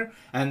risk taker.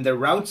 And the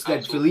routes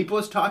that Filippo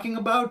was talking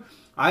about,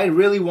 I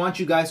really want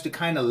you guys to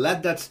kind of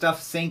let that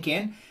stuff sink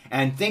in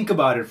and think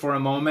about it for a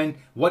moment.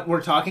 What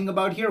we're talking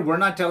about here, we're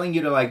not telling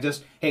you to like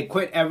just, hey,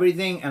 quit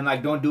everything and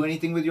like don't do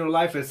anything with your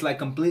life. It's like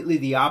completely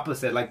the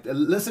opposite. Like,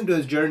 listen to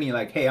his journey.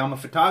 Like, hey, I'm a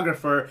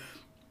photographer.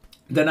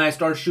 Then I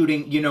start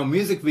shooting, you know,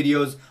 music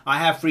videos. I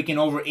have freaking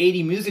over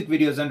 80 music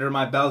videos under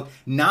my belt.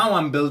 Now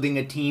I'm building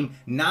a team.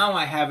 Now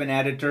I have an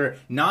editor.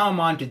 Now I'm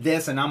on to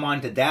this and I'm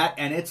on to that.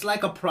 And it's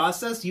like a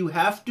process. You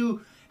have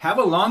to have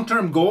a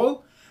long-term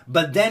goal,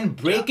 but then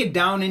break it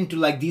down into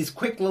like these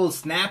quick little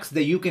snacks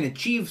that you can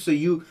achieve,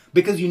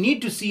 because you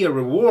need to see a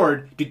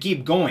reward to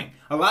keep going.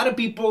 A lot of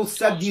people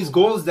set these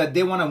goals that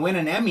they want to win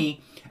an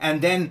Emmy, and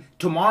then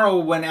tomorrow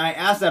when I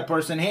ask that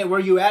person, hey,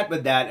 where you at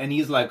with that? And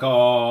he's like,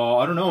 oh,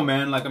 I don't know,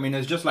 man. Like, I mean,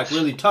 it's just like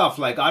really tough.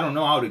 Like, I don't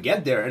know how to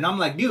get there. And I'm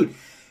like, dude,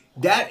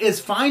 that is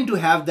fine to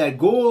have that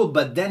goal,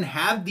 but then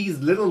have these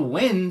little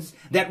wins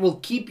that will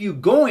keep you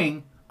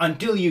going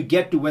until you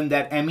get to win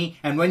that Emmy.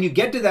 And when you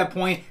get to that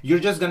point, you're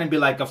just going to be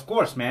like, of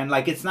course, man.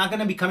 Like, it's not going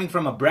to be coming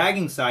from a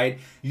bragging side.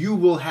 You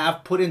will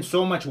have put in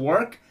so much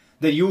work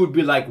that you would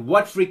be like,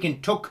 what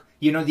freaking took,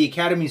 you know, the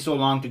Academy so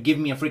long to give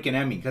me a freaking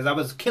Emmy? Because I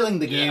was killing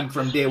the game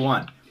from day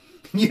one,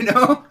 you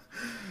know?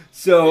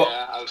 So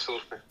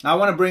absolutely. I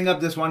want to bring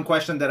up this one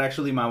question that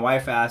actually my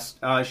wife asked.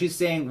 She's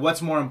saying,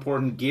 what's more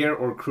important, gear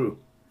or crew?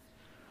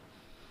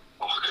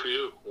 Oh,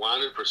 crew,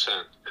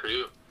 100%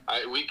 crew.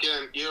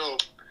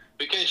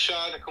 We can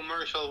shot a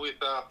commercial with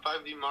a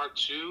 5D Mark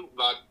II,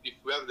 but if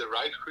we have the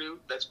right crew,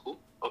 that's cool.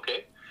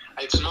 Okay.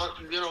 It's not,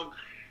 you know,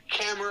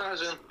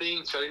 cameras and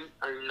things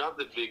are not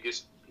the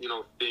biggest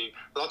thing.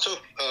 Lots of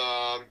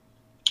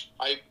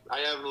I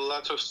have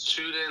lots of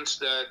students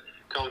that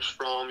comes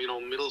from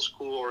middle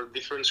school or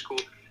different school,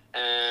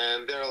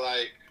 and they're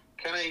like,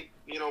 can I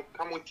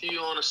come with you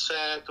on a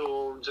set,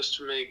 or just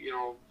to make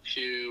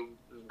few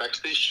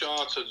backstage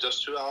shots, or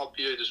just to help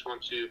you? I just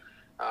want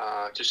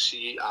to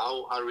see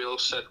how a real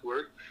set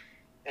works.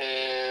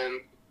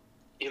 And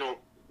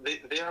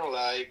they are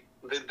like,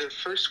 their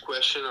first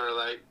question are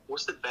like,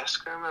 what's the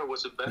best camera?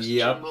 What's the best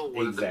gimbal?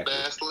 What's the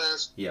best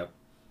lens? Yep.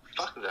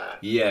 Fuck that.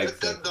 Yeah,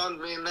 exactly. That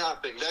don't mean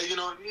nothing. That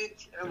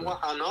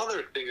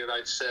another thing that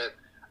I said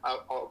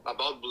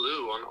about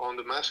Blue on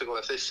the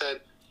masterclass, I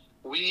said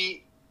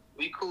we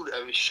could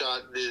have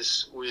shot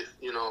this with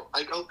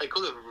I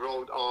could have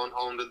wrote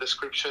on the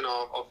description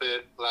of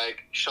it,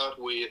 like, shot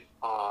with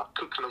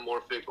Cooke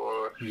anamorphic,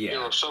 or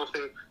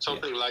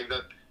something like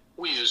that.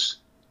 We use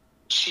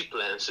cheap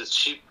lenses,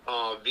 cheap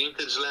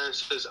vintage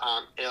lenses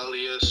on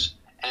Helios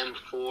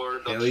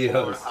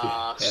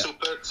M4,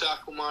 Super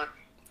Takumar.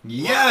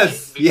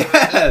 Yes,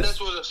 that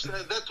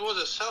was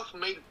a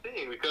self-made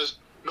thing, because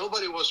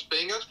nobody was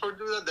paying us for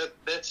doing that.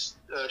 That's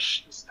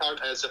start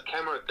as a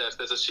camera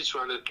test, as a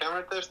C200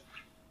 camera test,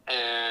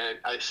 and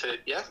I said,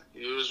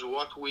 use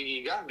what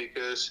we got,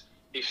 because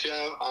if you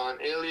have an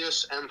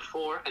Helios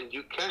M4 and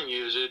you can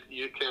use it,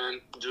 you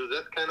can do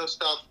that kind of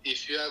stuff.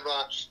 If you have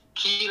a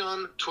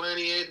Canon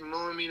 28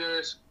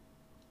 millimeters,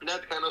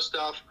 that kind of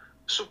stuff,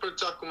 Super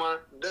Takumar,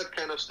 that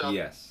kind of stuff.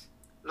 Yes.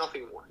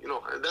 Nothing more.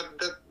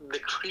 That the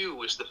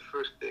crew is the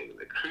first thing.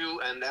 The crew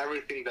and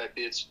everything that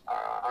is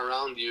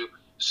around you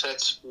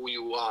sets who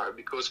you are,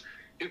 because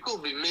you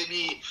could be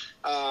maybe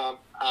a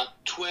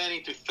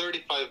 20 to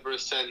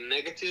 35%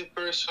 negative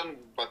person,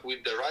 but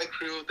with the right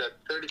crew, that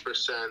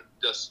 30%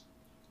 just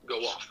go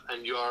off,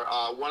 and you are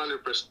a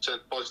 100%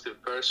 positive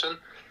person.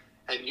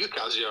 And you,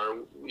 Kazi, are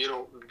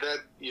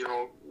that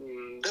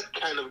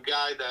kind of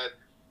guy that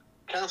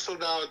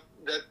canceled out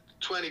that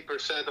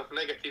 20% of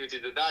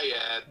negativity that I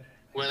had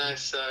when I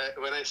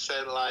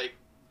said like,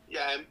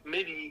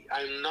 maybe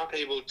I'm not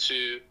able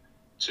to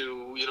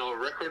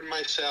record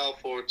myself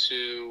or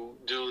to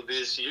do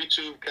this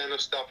YouTube kind of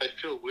stuff. I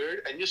feel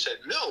weird. And you said,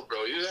 no,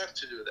 bro, you have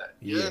to do that.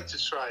 You have to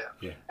try it.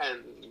 Yeah.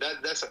 And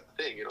that's a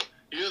thing,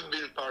 You have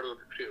been part of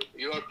the crew.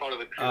 You are part of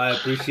the crew. I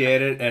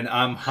appreciate it, and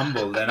I'm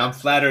humbled, and I'm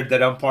flattered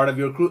that I'm part of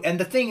your crew. And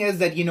the thing is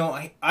that,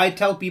 I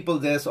tell people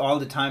this all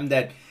the time,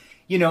 that,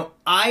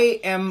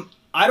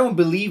 I don't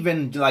believe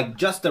in, like,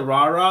 just the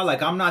rah-rah.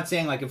 Like, I'm not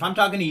saying, like, if I'm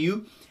talking to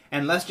you,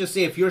 and let's just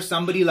say if you're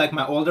somebody like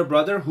my older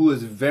brother who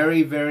is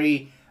very,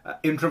 very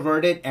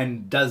introverted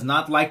and does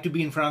not like to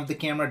be in front of the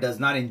camera, does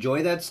not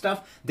enjoy that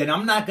stuff, then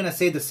I'm not going to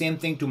say the same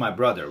thing to my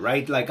brother,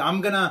 right? Like,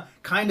 I'm going to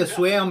kind of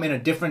sway him in a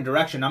different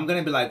direction. I'm going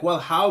to be like, well,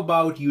 how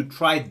about you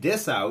try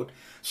this out?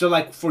 So,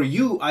 like, for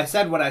you, I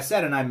said what I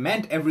said, and I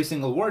meant every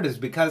single word, is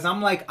because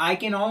I'm like, I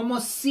can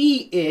almost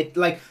see it.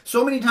 Like,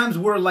 so many times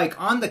we're, like,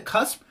 on the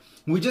cusp.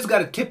 We just got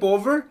to tip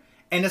over,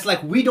 and it's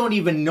like we don't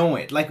even know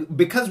it. Like,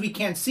 because we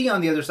can't see on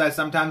the other side,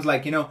 sometimes,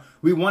 like,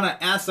 we want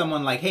to ask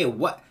someone, like, hey,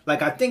 what?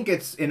 Like, I think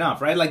it's enough,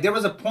 right? Like, there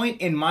was a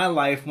point in my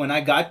life when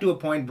I got to a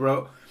point,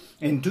 bro,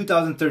 in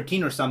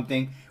 2013 or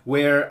something,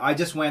 where I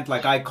just went,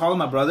 like, I called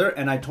my brother,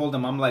 and I told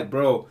him, I'm like,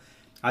 bro,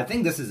 I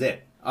think this is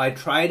it. I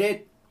tried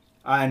it,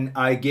 and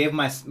I gave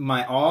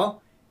my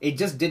all. It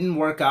just didn't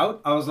work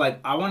out. I was like,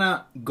 I want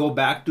to go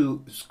back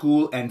to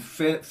school and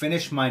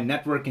finish my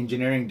network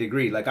engineering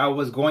degree. Like, I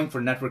was going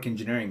for network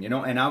engineering,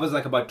 and I was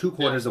like about 2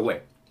 quarters away.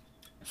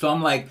 So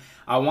I'm like,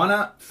 I want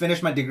to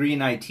finish my degree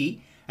in IT,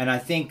 and I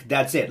think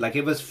that's it. Like,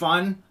 it was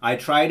fun. I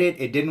tried it.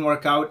 It didn't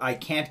work out. I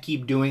can't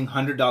keep doing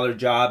 $100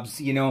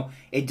 jobs.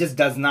 It just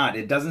does not.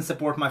 It doesn't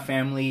support my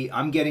family.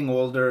 I'm getting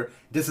older.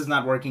 This is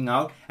not working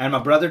out. And my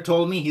brother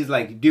told me, he's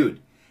like, dude,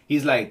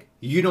 he's like,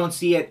 you don't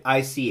see it,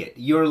 I see it.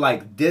 You're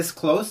like this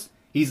close.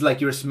 He's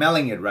like, you're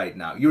smelling it right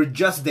now. You're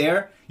just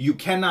there. You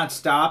cannot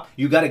stop.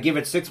 You got to give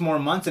it 6 more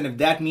months. And if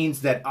that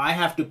means that I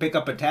have to pick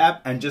up a tab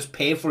and just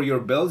pay for your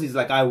bills, he's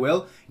like, I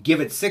will. Give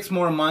it 6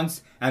 more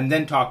months and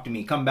then talk to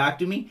me. Come back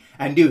to me.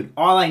 And dude,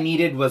 all I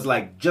needed was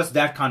like just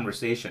that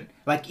conversation.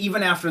 Like,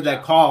 even after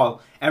that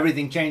call,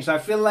 everything changed. So I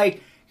feel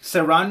like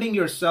surrounding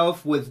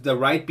yourself with the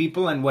right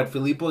people, and what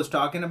Filippo is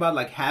talking about,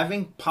 like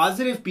having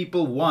positive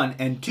people, 1,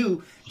 and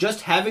 2,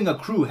 just having a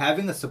crew,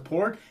 having a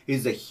support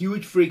is a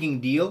huge freaking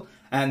deal.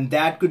 And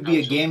that could be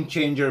a game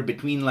changer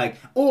between, like,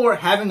 or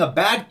having a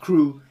bad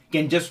crew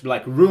can just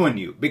like ruin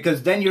you,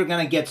 because then you're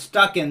going to get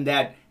stuck in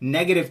that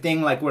negative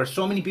thing. Like, where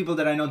so many people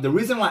that I know, the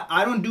reason why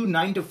I don't do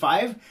 9 to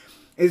 5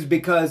 is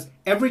because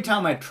every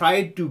time I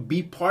tried to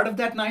be part of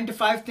that 9 to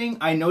 5 thing,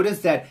 I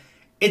noticed that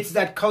it's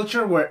that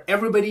culture where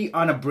everybody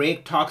on a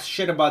break talks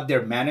shit about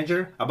their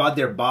manager, about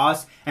their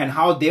boss, and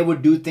how they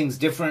would do things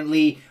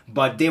differently,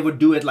 but they would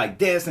do it like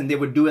this and they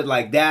would do it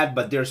like that,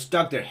 but they're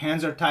stuck, their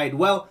hands are tied.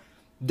 Well,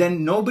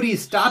 then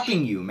nobody's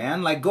stopping you,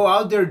 man. Like, go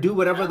out there, do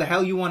whatever the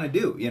hell you want to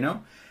do,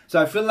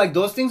 So I feel like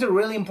those things are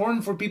really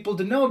important for people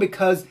to know,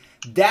 because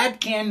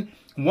that can,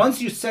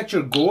 once you set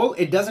your goal,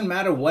 it doesn't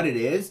matter what it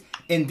is.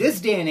 In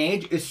this day and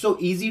age, it's so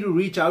easy to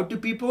reach out to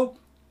people.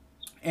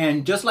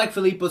 And just like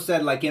Filippo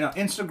said, like,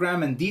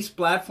 Instagram and these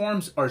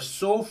platforms are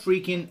so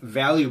freaking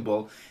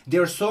valuable.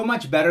 They're so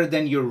much better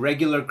than your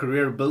regular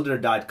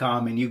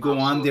careerbuilder.com, and you go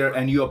on there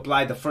and you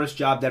apply the first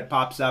job that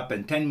pops up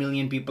and 10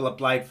 million people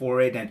applied for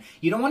it, and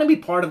you don't want to be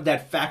part of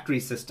that factory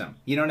system.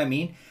 You know what I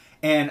mean?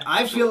 And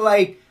I feel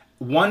like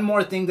one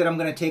more thing that I'm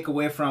going to take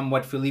away from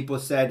what Filippo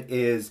said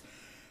is,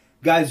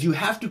 guys, you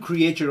have to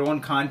create your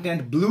own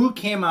content. Blue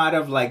came out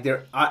of like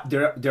their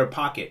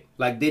pocket.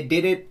 Like they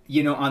did it,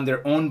 on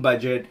their own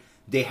budget.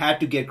 They had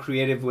to get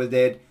creative with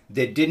it.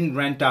 They didn't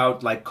rent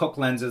out like Cook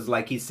lenses,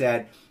 like he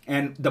said.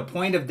 And the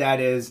point of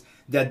that is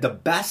that the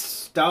best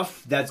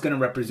stuff that's going to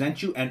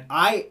represent you, and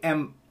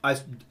I'm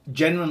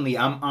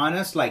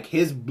honest, like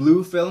his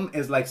Blue film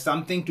is like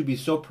something to be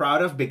so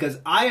proud of, because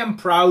I am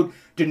proud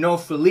to know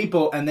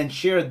Filippo and then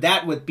share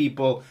that with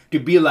people to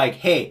be like,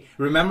 hey,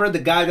 remember the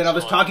guy that I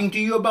was talking to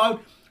you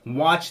about?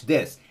 Watch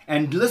this.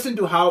 And listen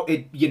to how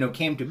it,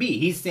 came to be.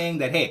 He's saying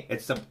that, hey,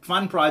 it's a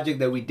fun project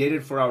that we did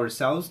it for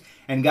ourselves.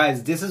 And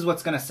guys, this is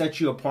what's going to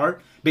set you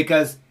apart.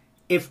 Because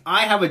if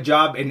I have a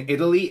job in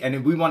Italy and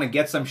if we want to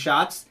get some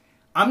shots,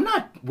 I'm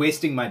not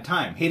wasting my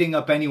time hitting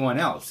up anyone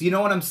else. You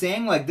know what I'm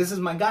saying? Like, this is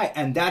my guy.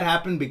 And that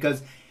happened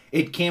because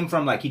it came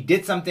from, like, he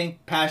did something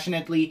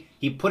passionately.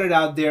 He put it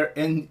out there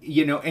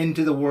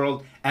into the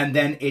world, and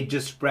then it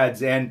just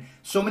spreads. And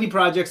so many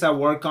projects I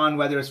work on,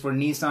 whether it's for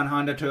Nissan,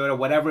 Honda, Toyota,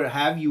 whatever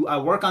have you, I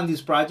work on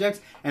these projects,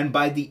 and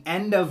by the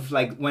end of,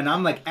 like, when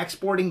I'm, like,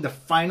 exporting the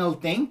final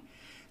thing,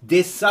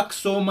 they suck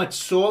so much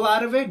soul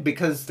out of it,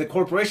 because the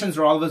corporations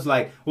are always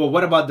like, well,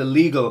 what about the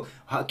legal?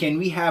 Can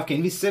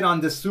we sit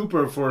on this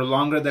super for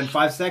longer than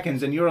 5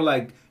 seconds? And you're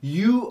like,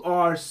 you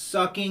are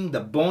sucking the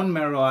bone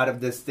marrow out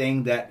of this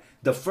thing that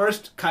the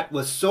first cut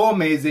was so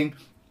amazing,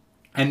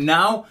 and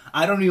now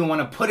I don't even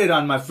want to put it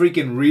on my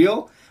freaking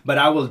reel, but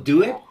I will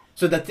do it.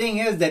 So the thing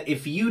is that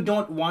if you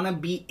don't want to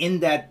be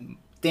in that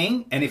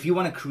thing, and if you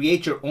want to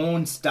create your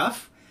own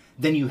stuff,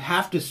 then you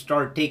have to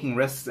start taking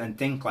risks and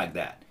think like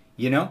that,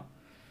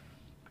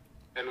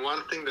 And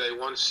one thing that I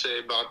want to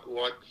say about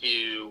what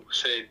you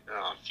said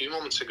a few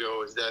moments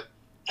ago is that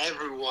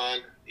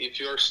everyone, if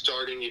you're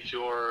starting, if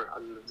you're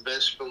an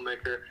advanced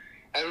filmmaker,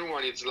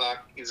 everyone is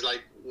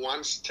like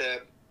one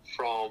step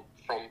from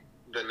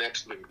the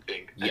next big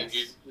thing. Yes. And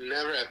you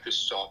never have to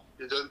stop.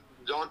 You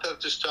don't have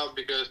to stop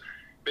because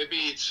maybe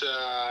it's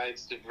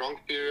the wrong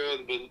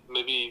period, but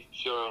maybe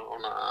if you're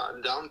on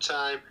a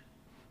downtime,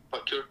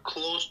 but you're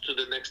close to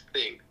the next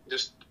thing.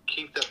 Just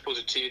keep that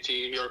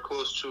positivity. You're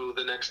close to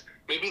the next,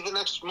 maybe the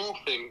next small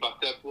thing, but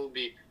that will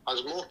be a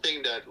small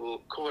thing that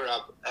will cover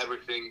up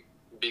everything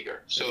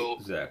bigger. So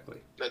exactly.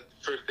 That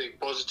first thing,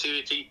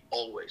 positivity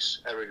always,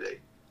 every day.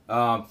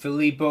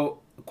 Filippo,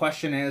 the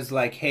question is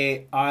like,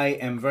 hey, I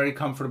am very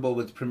comfortable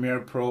with Premiere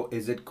Pro.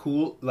 Is it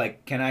cool?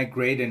 Like, can I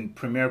grade in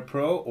Premiere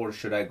Pro or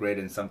should I grade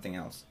in something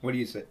else? What do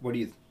you say? What do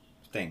you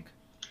think?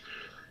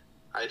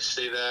 I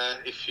say that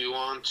if you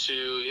want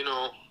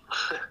to,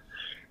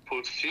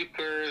 put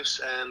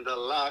flickers and a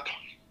lot,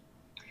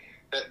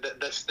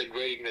 that's the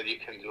grading that you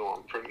can do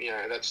on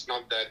Premiere. That's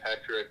not that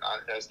accurate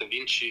as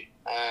DaVinci.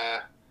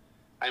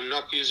 I'm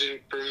not using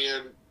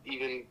Premiere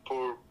even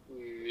for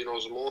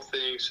small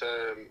things.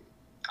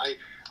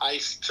 I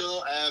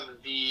still have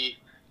the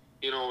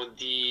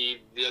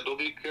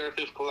Adobe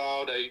Creative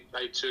Cloud.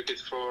 I took it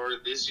for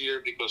this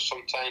year because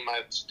sometimes I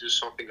have to do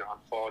something on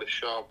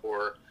Photoshop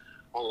or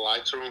on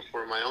Lightroom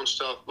for my own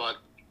stuff. But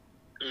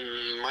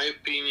in my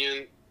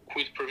opinion,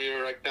 quit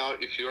Premiere right now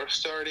if you are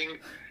starting,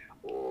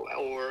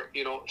 or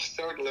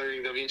start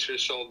learning DaVinci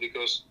Resolve,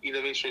 because in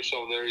DaVinci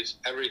Resolve there is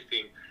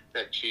everything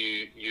that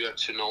you have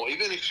to know.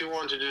 Even if you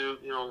want to do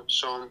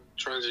some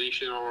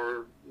transition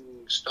or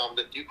stuff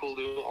that you could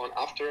do on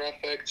After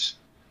Effects,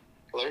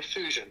 Blur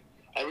Fusion,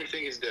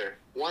 everything is there.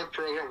 One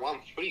program, one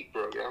free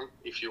program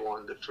if you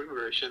want the free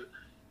version,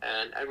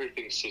 and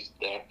everything sits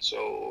there.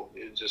 So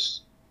it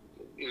just,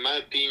 in my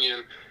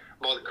opinion,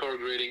 about color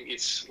grading,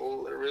 it's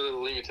really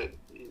limited.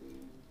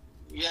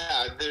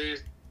 Yeah, there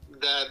is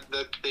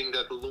that thing,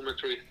 that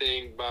Lumetri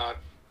thing, but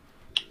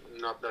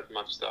not that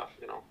much stuff,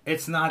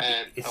 It's not.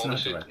 And it's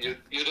not the right thing.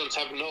 You don't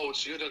have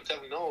notes. You don't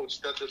have notes.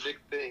 That's the big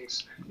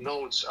things.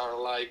 Notes are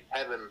like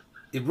heaven.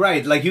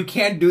 Right, like you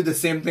can't do the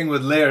same thing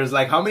with layers.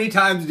 Like, how many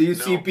times do you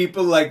see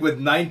people like with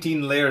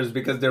 19 layers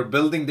because they're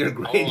building their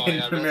grade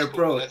in Premiere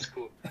Pro? That's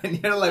cool.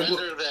 And you're like,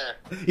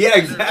 there. Yeah,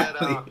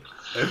 exactly.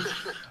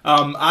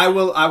 I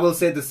will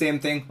say the same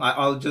thing.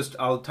 I'll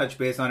touch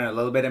base on it a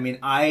little bit. I mean,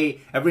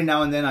 every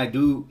now and then I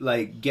do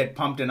like get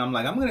pumped, and I'm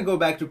like, I'm gonna go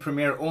back to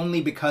Premiere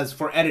only because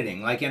for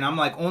editing. Like, and I'm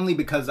like, only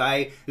because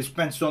I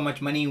spent so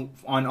much money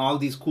on all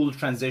these cool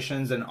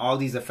transitions and all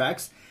these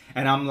effects.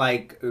 And I'm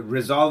like,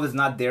 Resolve is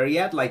not there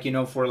yet. Like,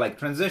 for like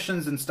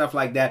transitions and stuff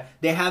like that,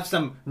 they have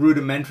some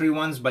rudimentary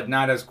ones, but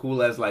not as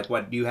cool as like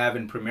what you have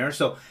in Premiere.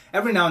 So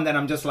every now and then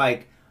I'm just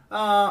like,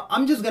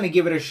 I'm just going to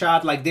give it a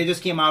shot. Like, they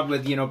just came out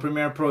with,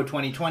 Premiere Pro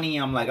 2020.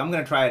 I'm like, I'm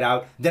going to try it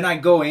out. Then I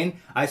go in.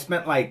 I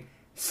spent like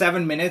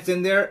 7 minutes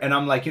in there, and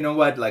I'm like, you know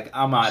what? Like,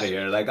 I'm out of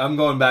here. Like, I'm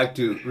going back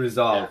to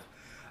Resolve.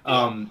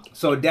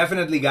 So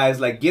definitely, guys,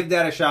 like give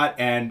that a shot.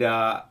 And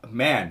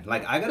man,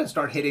 like I gotta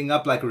start hitting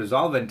up like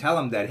Resolve and tell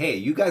them that, hey,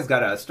 you guys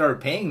gotta start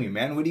paying me,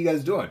 man. What are you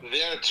guys doing?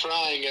 They're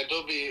trying.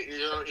 Adobe,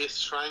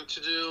 is trying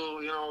to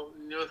do,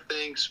 new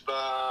things,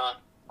 but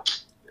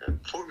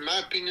for my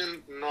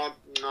opinion, not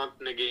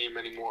in the game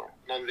anymore.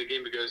 Not in the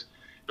game because,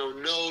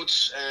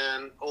 notes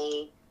and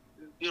all,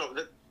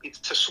 that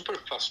it's a super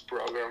fast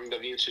program,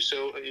 DaVinci.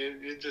 So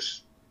you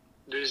just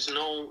there's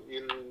no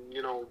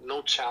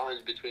no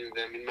challenge between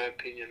them, in my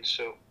opinion.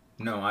 So.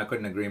 No, I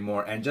couldn't agree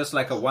more. And just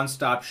like a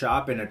one-stop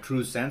shop in a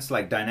true sense,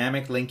 like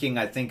dynamic linking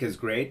I think is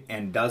great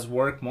and does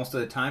work most of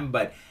the time,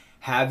 but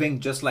having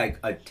just like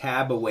a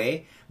tab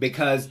away,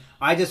 because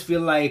I just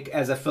feel like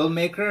as a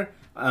filmmaker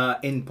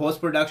in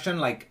post-production,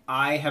 like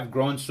I have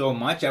grown so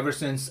much ever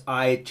since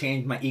I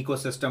changed my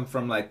ecosystem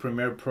from like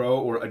Premiere Pro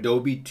or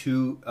Adobe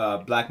to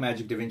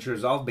Blackmagic DaVinci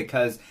Resolve,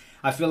 because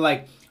I feel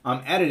like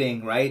I'm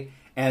editing, right?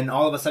 And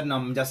all of a sudden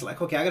I'm just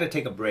like, okay, I gotta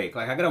take a break.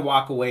 Like I gotta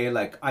walk away.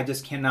 Like I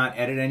just cannot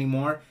edit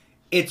anymore.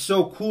 It's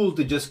so cool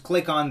to just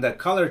click on the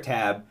color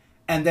tab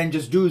and then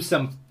just do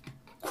some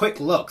quick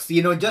looks,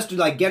 just to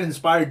like get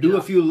inspired, do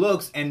a few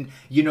looks and,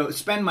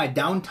 spend my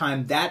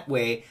downtime that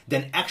way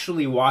than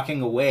actually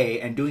walking away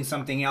and doing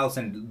something else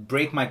and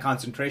break my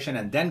concentration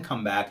and then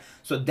come back.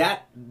 So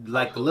that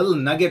like little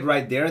nugget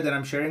right there that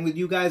I'm sharing with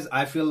you guys,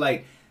 I feel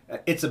like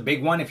it's a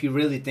big one if you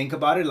really think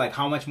about it, like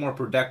how much more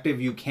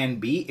productive you can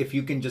be if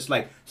you can just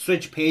like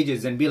switch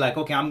pages and be like,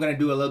 okay, I'm going to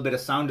do a little bit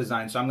of sound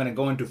design, so I'm going to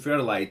go into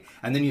Fairlight,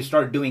 and then you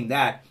start doing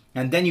that,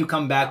 and then you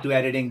come back to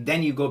editing,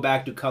 then you go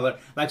back to color.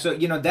 Like, so,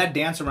 that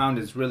dance around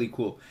is really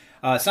cool.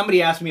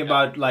 Somebody asked me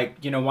about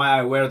like, why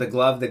I wear the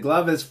glove. The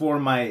glove is for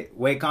my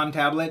Wacom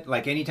tablet.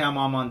 Like anytime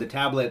I'm on the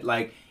tablet,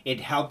 like it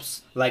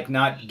helps like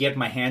not get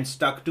my hand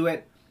stuck to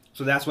it.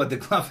 So that's what the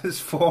glove is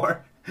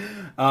for.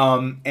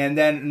 And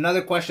then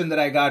another question that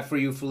I got for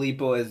you,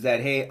 Filippo, is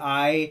that,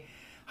 hey,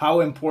 how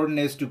important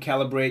is to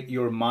calibrate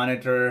your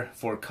monitor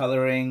for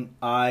coloring?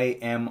 I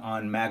am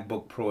on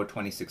MacBook Pro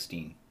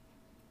 2016.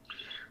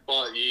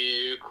 Well,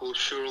 you could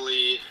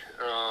surely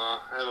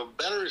have a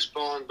better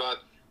response, but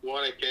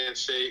what I can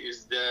say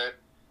is that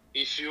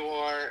if you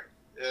are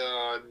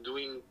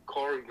doing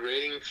color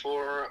grading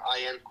for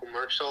high-end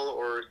commercial,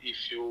 or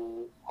if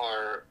you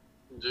are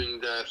doing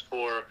that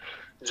for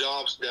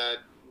jobs that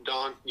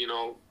don't,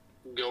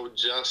 go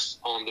just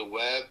on the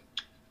web,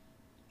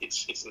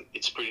 it's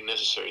pretty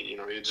necessary.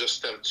 You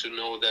just have to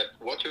know that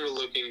what you're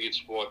looking is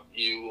what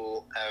you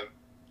will have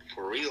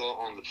for real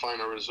on the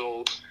final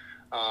result.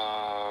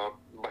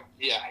 But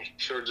yeah,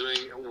 if you're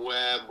doing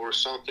web or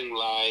something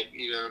like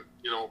even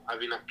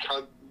having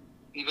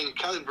even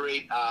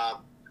calibrate a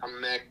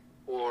Mac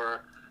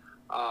or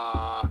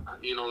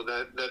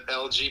that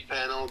LG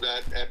panel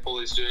that Apple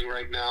is doing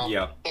right now.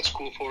 Yeah, that's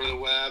cool for the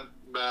web,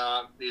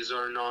 but these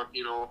are not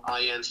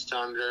high-end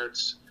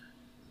standards.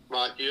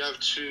 But you have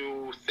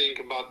to think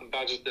about the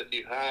budget that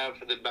you have,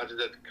 the budget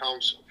that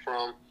comes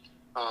from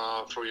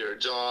for your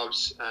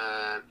jobs,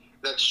 and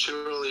that's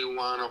surely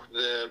one of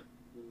the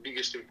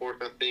biggest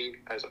important thing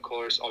as a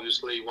colorist.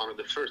 Obviously, one of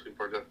the first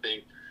important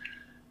thing.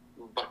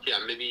 But yeah,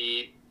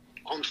 maybe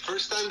on the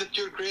first time that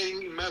you're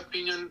grading, in my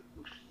opinion,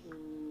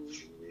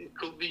 it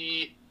could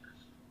be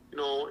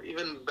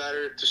even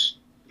better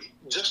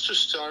to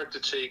start to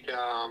take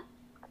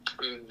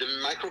the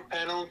micro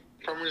panel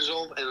from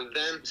Resolve and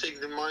then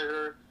take the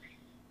monitor,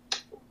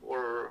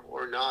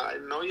 or not. I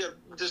don't know. Yeah,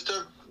 you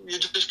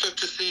just have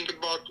to think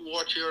about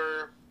what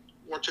you're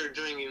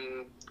doing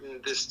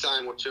in this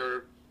time,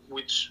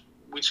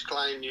 which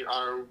client you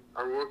are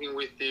working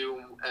with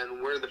you,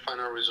 and where the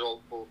final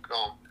result will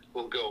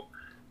go.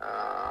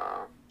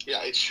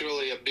 Yeah, it's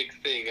surely a big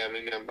thing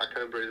having a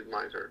calibrated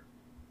monitor.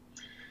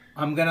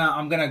 I'm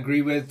gonna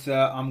agree with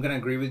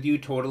you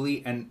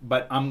totally,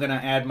 but I'm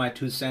gonna add my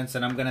 2 cents,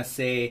 and I'm gonna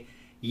say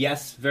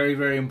yes, very,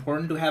 very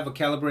important to have a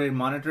calibrated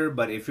monitor,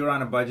 but if you're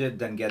on a budget,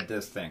 then get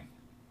this thing.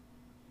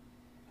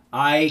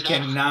 I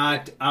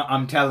cannot.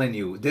 I'm telling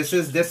you, this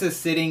is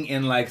sitting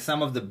in like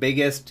some of the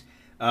biggest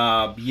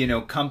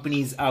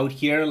companies out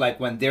here. Like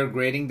when they're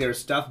grading their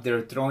stuff,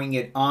 they're throwing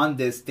it on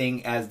this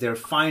thing as their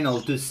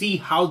final to see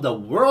how the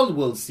world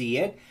will see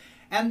it.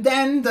 And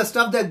then the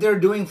stuff that they're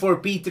doing for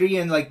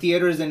P3 and like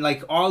theaters and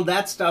like all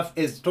that stuff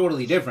is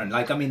totally different.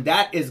 Like, I mean,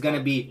 that is going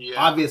to be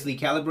obviously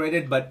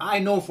calibrated, but I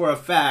know for a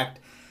fact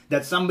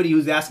that somebody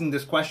who's asking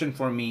this question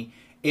for me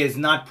is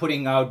not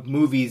putting out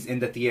movies in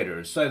the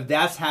theaters. So if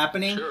that's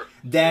happening,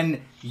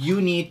 then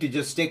you need to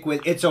just stick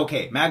with, it's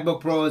okay. MacBook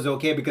Pro is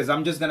okay, because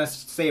I'm just going to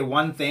say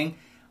one thing.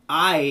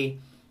 I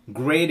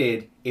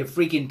graded a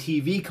freaking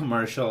TV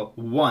commercial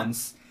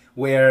once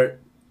where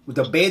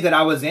the bay that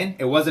I was in,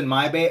 it wasn't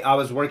my bay. I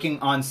was working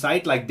on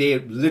site. Like they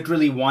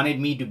literally wanted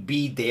me to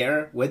be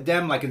there with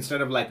them, like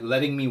instead of like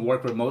letting me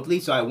work remotely.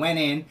 So I went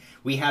in.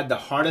 We had the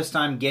hardest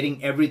time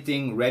getting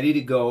everything ready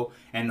to go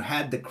and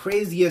had the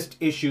craziest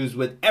issues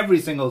with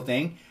every single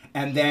thing.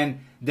 And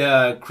then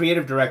the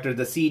creative director,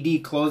 the CD,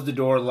 closed the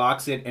door,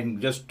 locks it,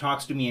 and just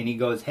talks to me, and he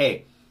goes,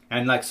 hey,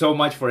 and like so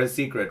much for his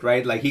secret,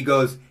 right? Like he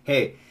goes,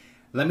 hey,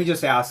 let me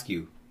just ask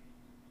you,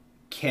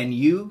 can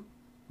you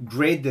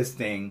grade this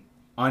thing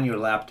on your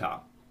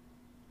laptop?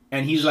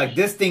 And he's like,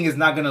 this thing is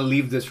not going to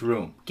leave this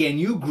room. Can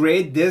you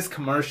grade this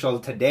commercial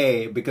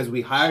today because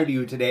we hired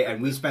you today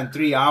and we spent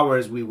 3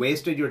 hours, we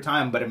wasted your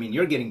time, but I mean,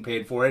 you're getting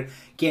paid for it.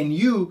 Can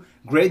you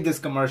grade this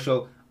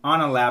commercial on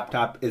a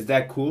laptop? Is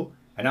that cool?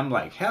 And I'm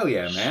like, hell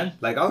yeah, man.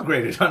 Like, I'll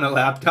grade it on a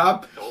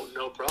laptop.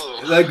 No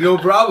problem. Like, no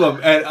problem.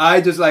 And I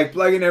just like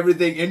plug in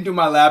everything into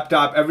my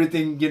laptop.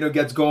 Everything,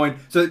 gets going.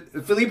 So,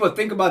 Filippo,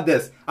 think about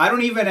this. I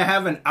don't even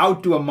have an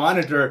out to a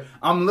monitor.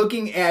 I'm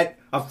looking at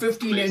a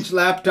 15-inch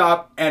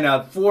laptop and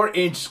a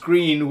 4-inch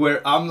screen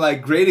where I'm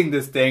like grading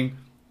this thing.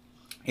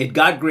 It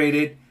got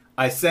graded.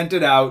 I sent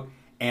it out.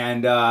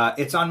 And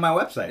it's on my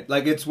website.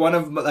 Like it's one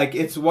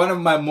of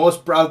my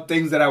most proud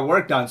things that I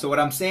worked on. So what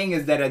I'm saying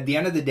is that at the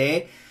end of the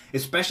day,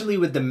 especially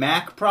with the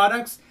Mac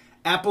products,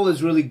 Apple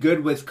is really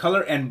good with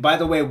color. And by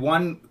the way,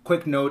 one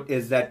quick note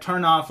is that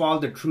turn off all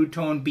the True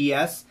Tone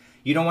BS.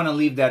 You don't want to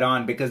leave that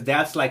on because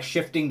that's like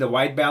shifting the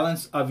white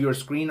balance of your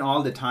screen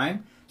all the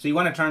time. So you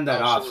want to turn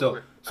that off. So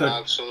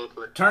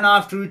absolutely. Turn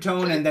off True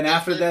Tone, and then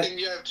after that, the thing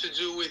you have to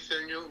do with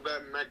your new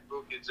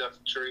MacBook is just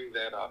turning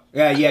that off.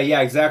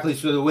 Yeah, exactly.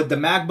 So with the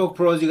MacBook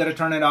Pros, you got to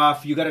turn it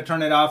off. You got to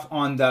turn it off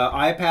on the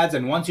iPads,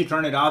 and once you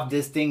turn it off,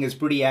 this thing is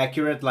pretty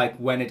accurate. Like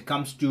when it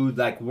comes to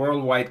like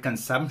worldwide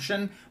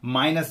consumption,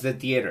 minus the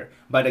theater.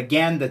 But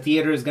again, the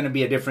theater is going to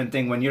be a different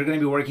thing. When you're going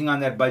to be working on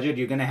that budget,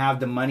 you're going to have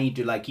the money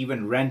to like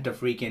even rent a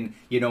freaking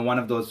one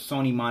of those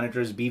Sony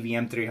monitors,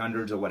 BVM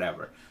 300s or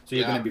whatever. So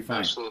you're going to be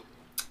fine. Absolutely.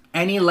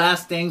 Any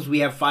last things? We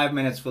have 5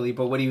 minutes,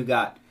 Filippo. What do you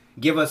got?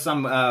 Give us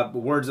some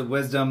words of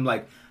wisdom.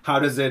 Like, how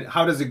does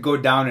it go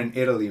down in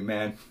Italy,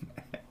 man?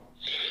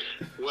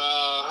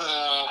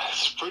 Well,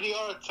 it's pretty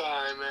hard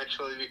time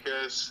actually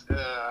because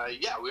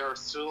we are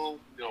still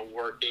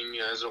working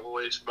as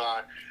always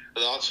by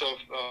lots of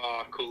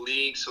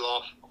colleagues, a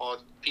lot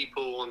of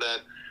people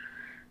that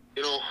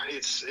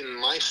it's in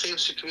my same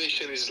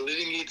situation is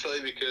living in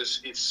Italy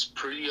because it's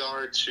pretty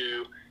hard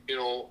to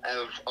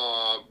have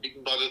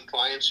big budget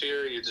clients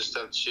here. You just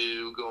have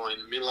to go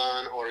in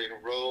Milan or in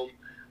Rome.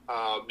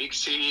 Big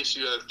cities,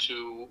 you have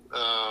to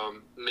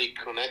make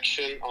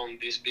connection on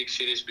these big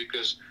cities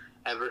because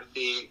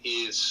everything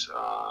is,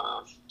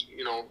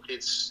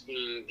 it's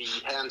in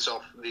the hands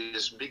of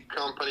these big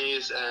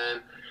companies,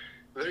 and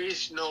there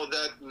is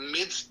that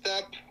mid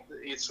step.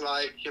 It's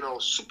like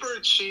super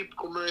cheap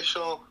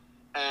commercial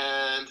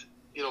and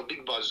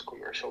big budget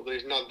commercial. There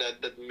is not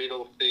that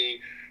middle thing.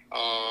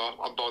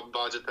 About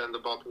budget and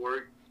about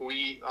work.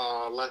 We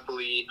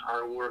luckily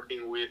are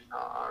working with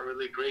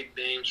really great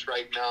names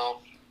right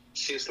now.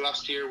 Since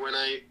last year, when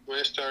I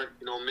started,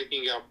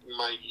 making up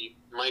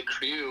my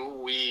crew,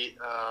 we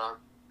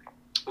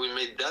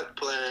made that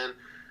plan.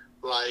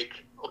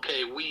 Like,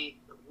 okay, we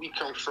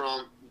come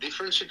from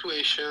different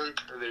situation.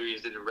 There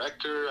is the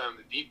director and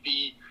the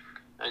DP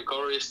and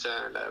colorist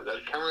and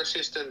the camera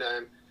assistant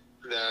and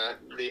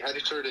the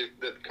editor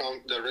that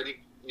already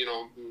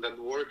that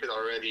worked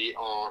already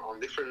on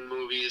different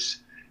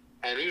movies,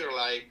 and we were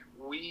like,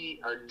 we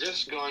are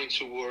just going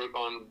to work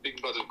on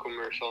big budget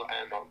commercial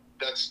and on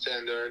that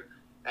standard,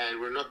 and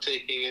we're not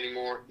taking any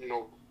more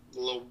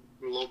low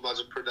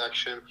budget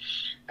production,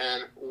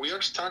 and we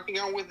are starting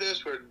out with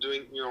this. We're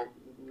doing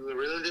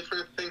really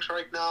different things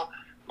right now,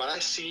 but I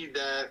see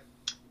that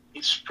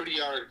it's pretty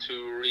hard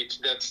to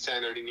reach that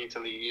standard in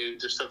Italy. You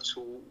just have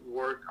to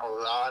work a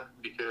lot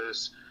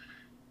because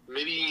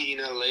maybe in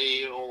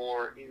LA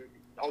or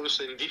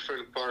obviously in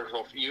different parts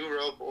of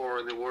Europe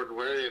or the world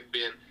where they've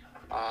been,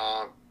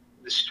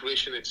 the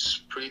situation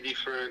is pretty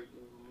different.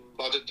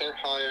 Budgets are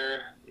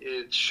higher.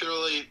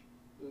 Italy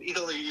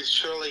is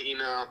surely in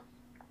a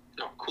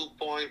cool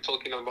point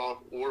talking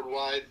about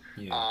worldwide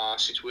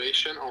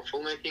situation on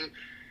filmmaking,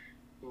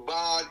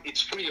 but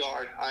it's pretty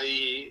hard.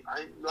 I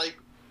like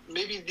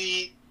maybe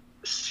the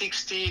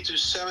 60 to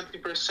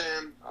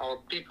 70%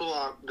 of people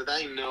that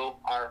I know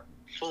are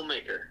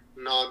filmmaker,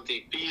 not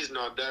DPs,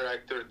 not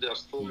directors,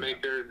 just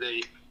filmmaker.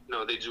 They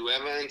they do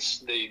events,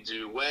 they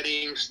do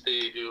weddings,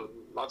 they do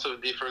lots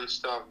of different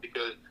stuff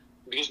because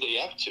they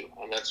have to,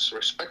 and that's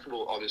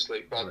respectable,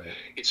 obviously. But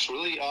it's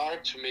really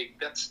hard to make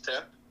that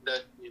step.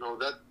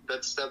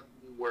 That step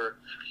where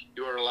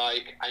you are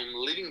like, I'm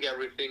leaving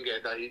everything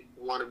and I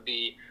want to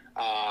be,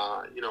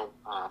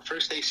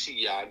 first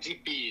AC,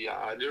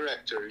 DP,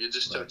 director. You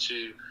just have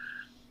to,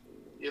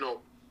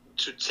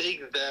 to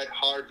take that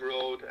hard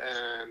road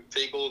and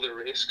take all the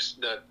risks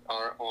that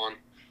are on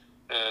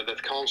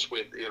that comes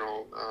with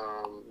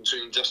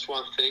doing just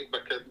one thing.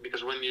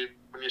 Because when you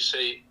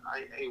say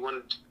I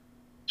want to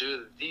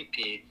do the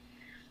DP,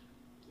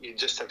 you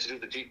just have to do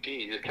the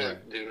DP. You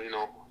can't do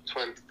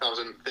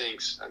 20,000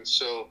 things, and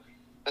so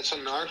that's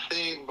another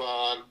thing.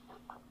 But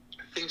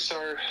things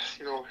are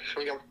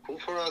showing up cool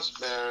for us,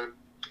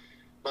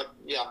 but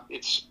yeah,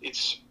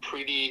 it's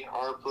pretty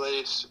hard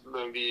place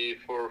maybe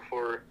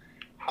for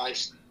high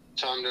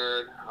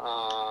standard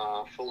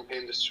film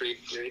industry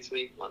in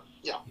Italy. But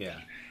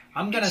yeah.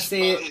 I'm gonna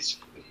say,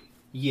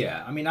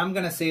 I'm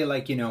gonna say,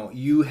 like,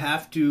 you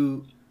have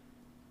to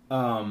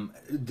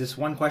This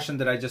one question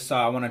that I just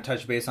saw, I want to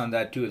touch base on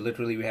that too.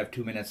 Literally, we have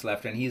 2 minutes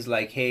left, and he's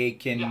like, "Hey,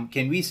 can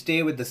we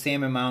stay with the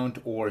same amount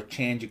or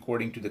change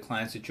according to the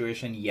client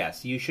situation?"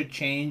 Yes, you should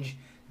change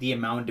the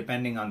amount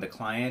depending on the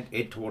client.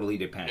 It totally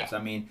depends. Yeah.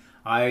 I mean,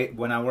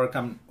 when I work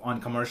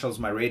on commercials,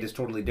 my rate is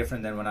totally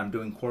different than when I'm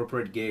doing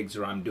corporate gigs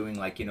or I'm doing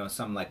like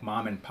some like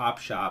mom and pop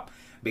shop,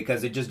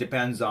 because it just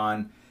depends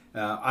on.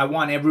 I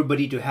want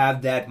everybody to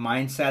have that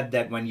mindset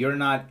that when you're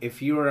not,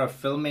 if you're a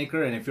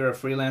filmmaker and if you're a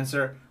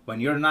freelancer, when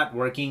you're not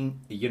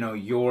working,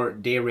 your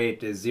day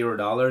rate is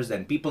 $0,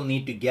 and people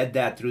need to get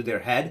that through their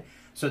head.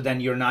 So then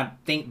you're not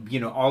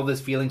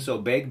always feeling so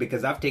big,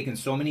 because I've taken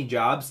so many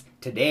jobs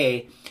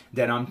today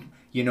that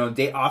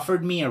they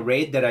offered me a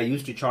rate that I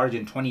used to charge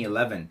in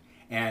 2011.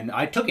 And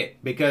I took it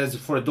because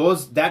for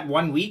that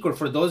 1 week or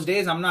for those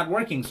days, I'm not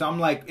working. So I'm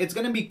like, it's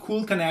going to be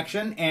cool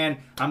connection and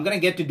I'm going to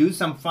get to do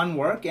some fun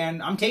work,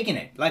 and I'm taking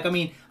it. Like, I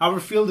mean,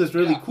 our field is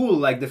really cool.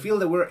 Like the field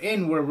that we're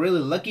in, we're really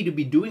lucky to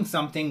be doing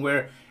something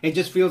where it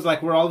just feels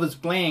like we're always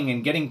playing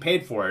and getting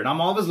paid for it. I'm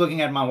always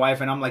looking at my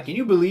wife and I'm like, can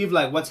you believe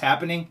like what's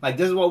happening? Like,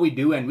 this is what we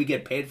do and we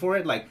get paid for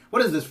it. Like,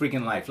 what is this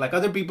freaking life? Like,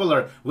 other people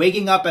are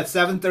waking up at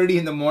 7:30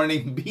 in the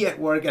morning, be at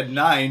work at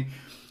 9.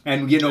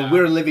 And,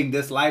 we're living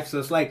this life. So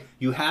it's like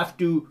you have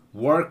to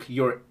work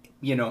your,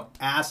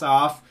 ass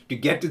off to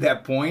get to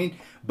that point.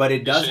 But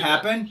it does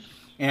happen.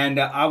 And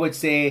I would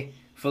say,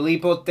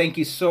 Filippo, thank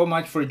you so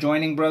much for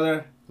joining,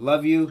 brother.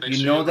 Love you. Thanks,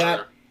 you know that.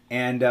 Brother.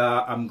 And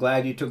I'm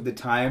glad you took the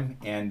time.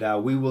 And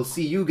we will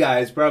see you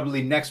guys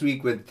probably next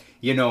week with,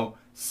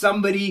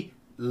 somebody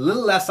a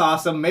little less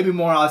awesome, maybe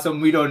more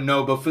awesome. We don't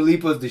know. But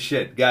Filippo's the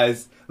shit,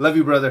 guys. Love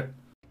you, brother.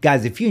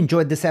 Guys, if you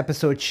enjoyed this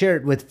episode, share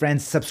it with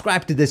friends,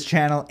 subscribe to this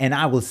channel, and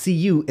I will see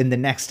you in the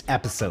next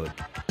episode.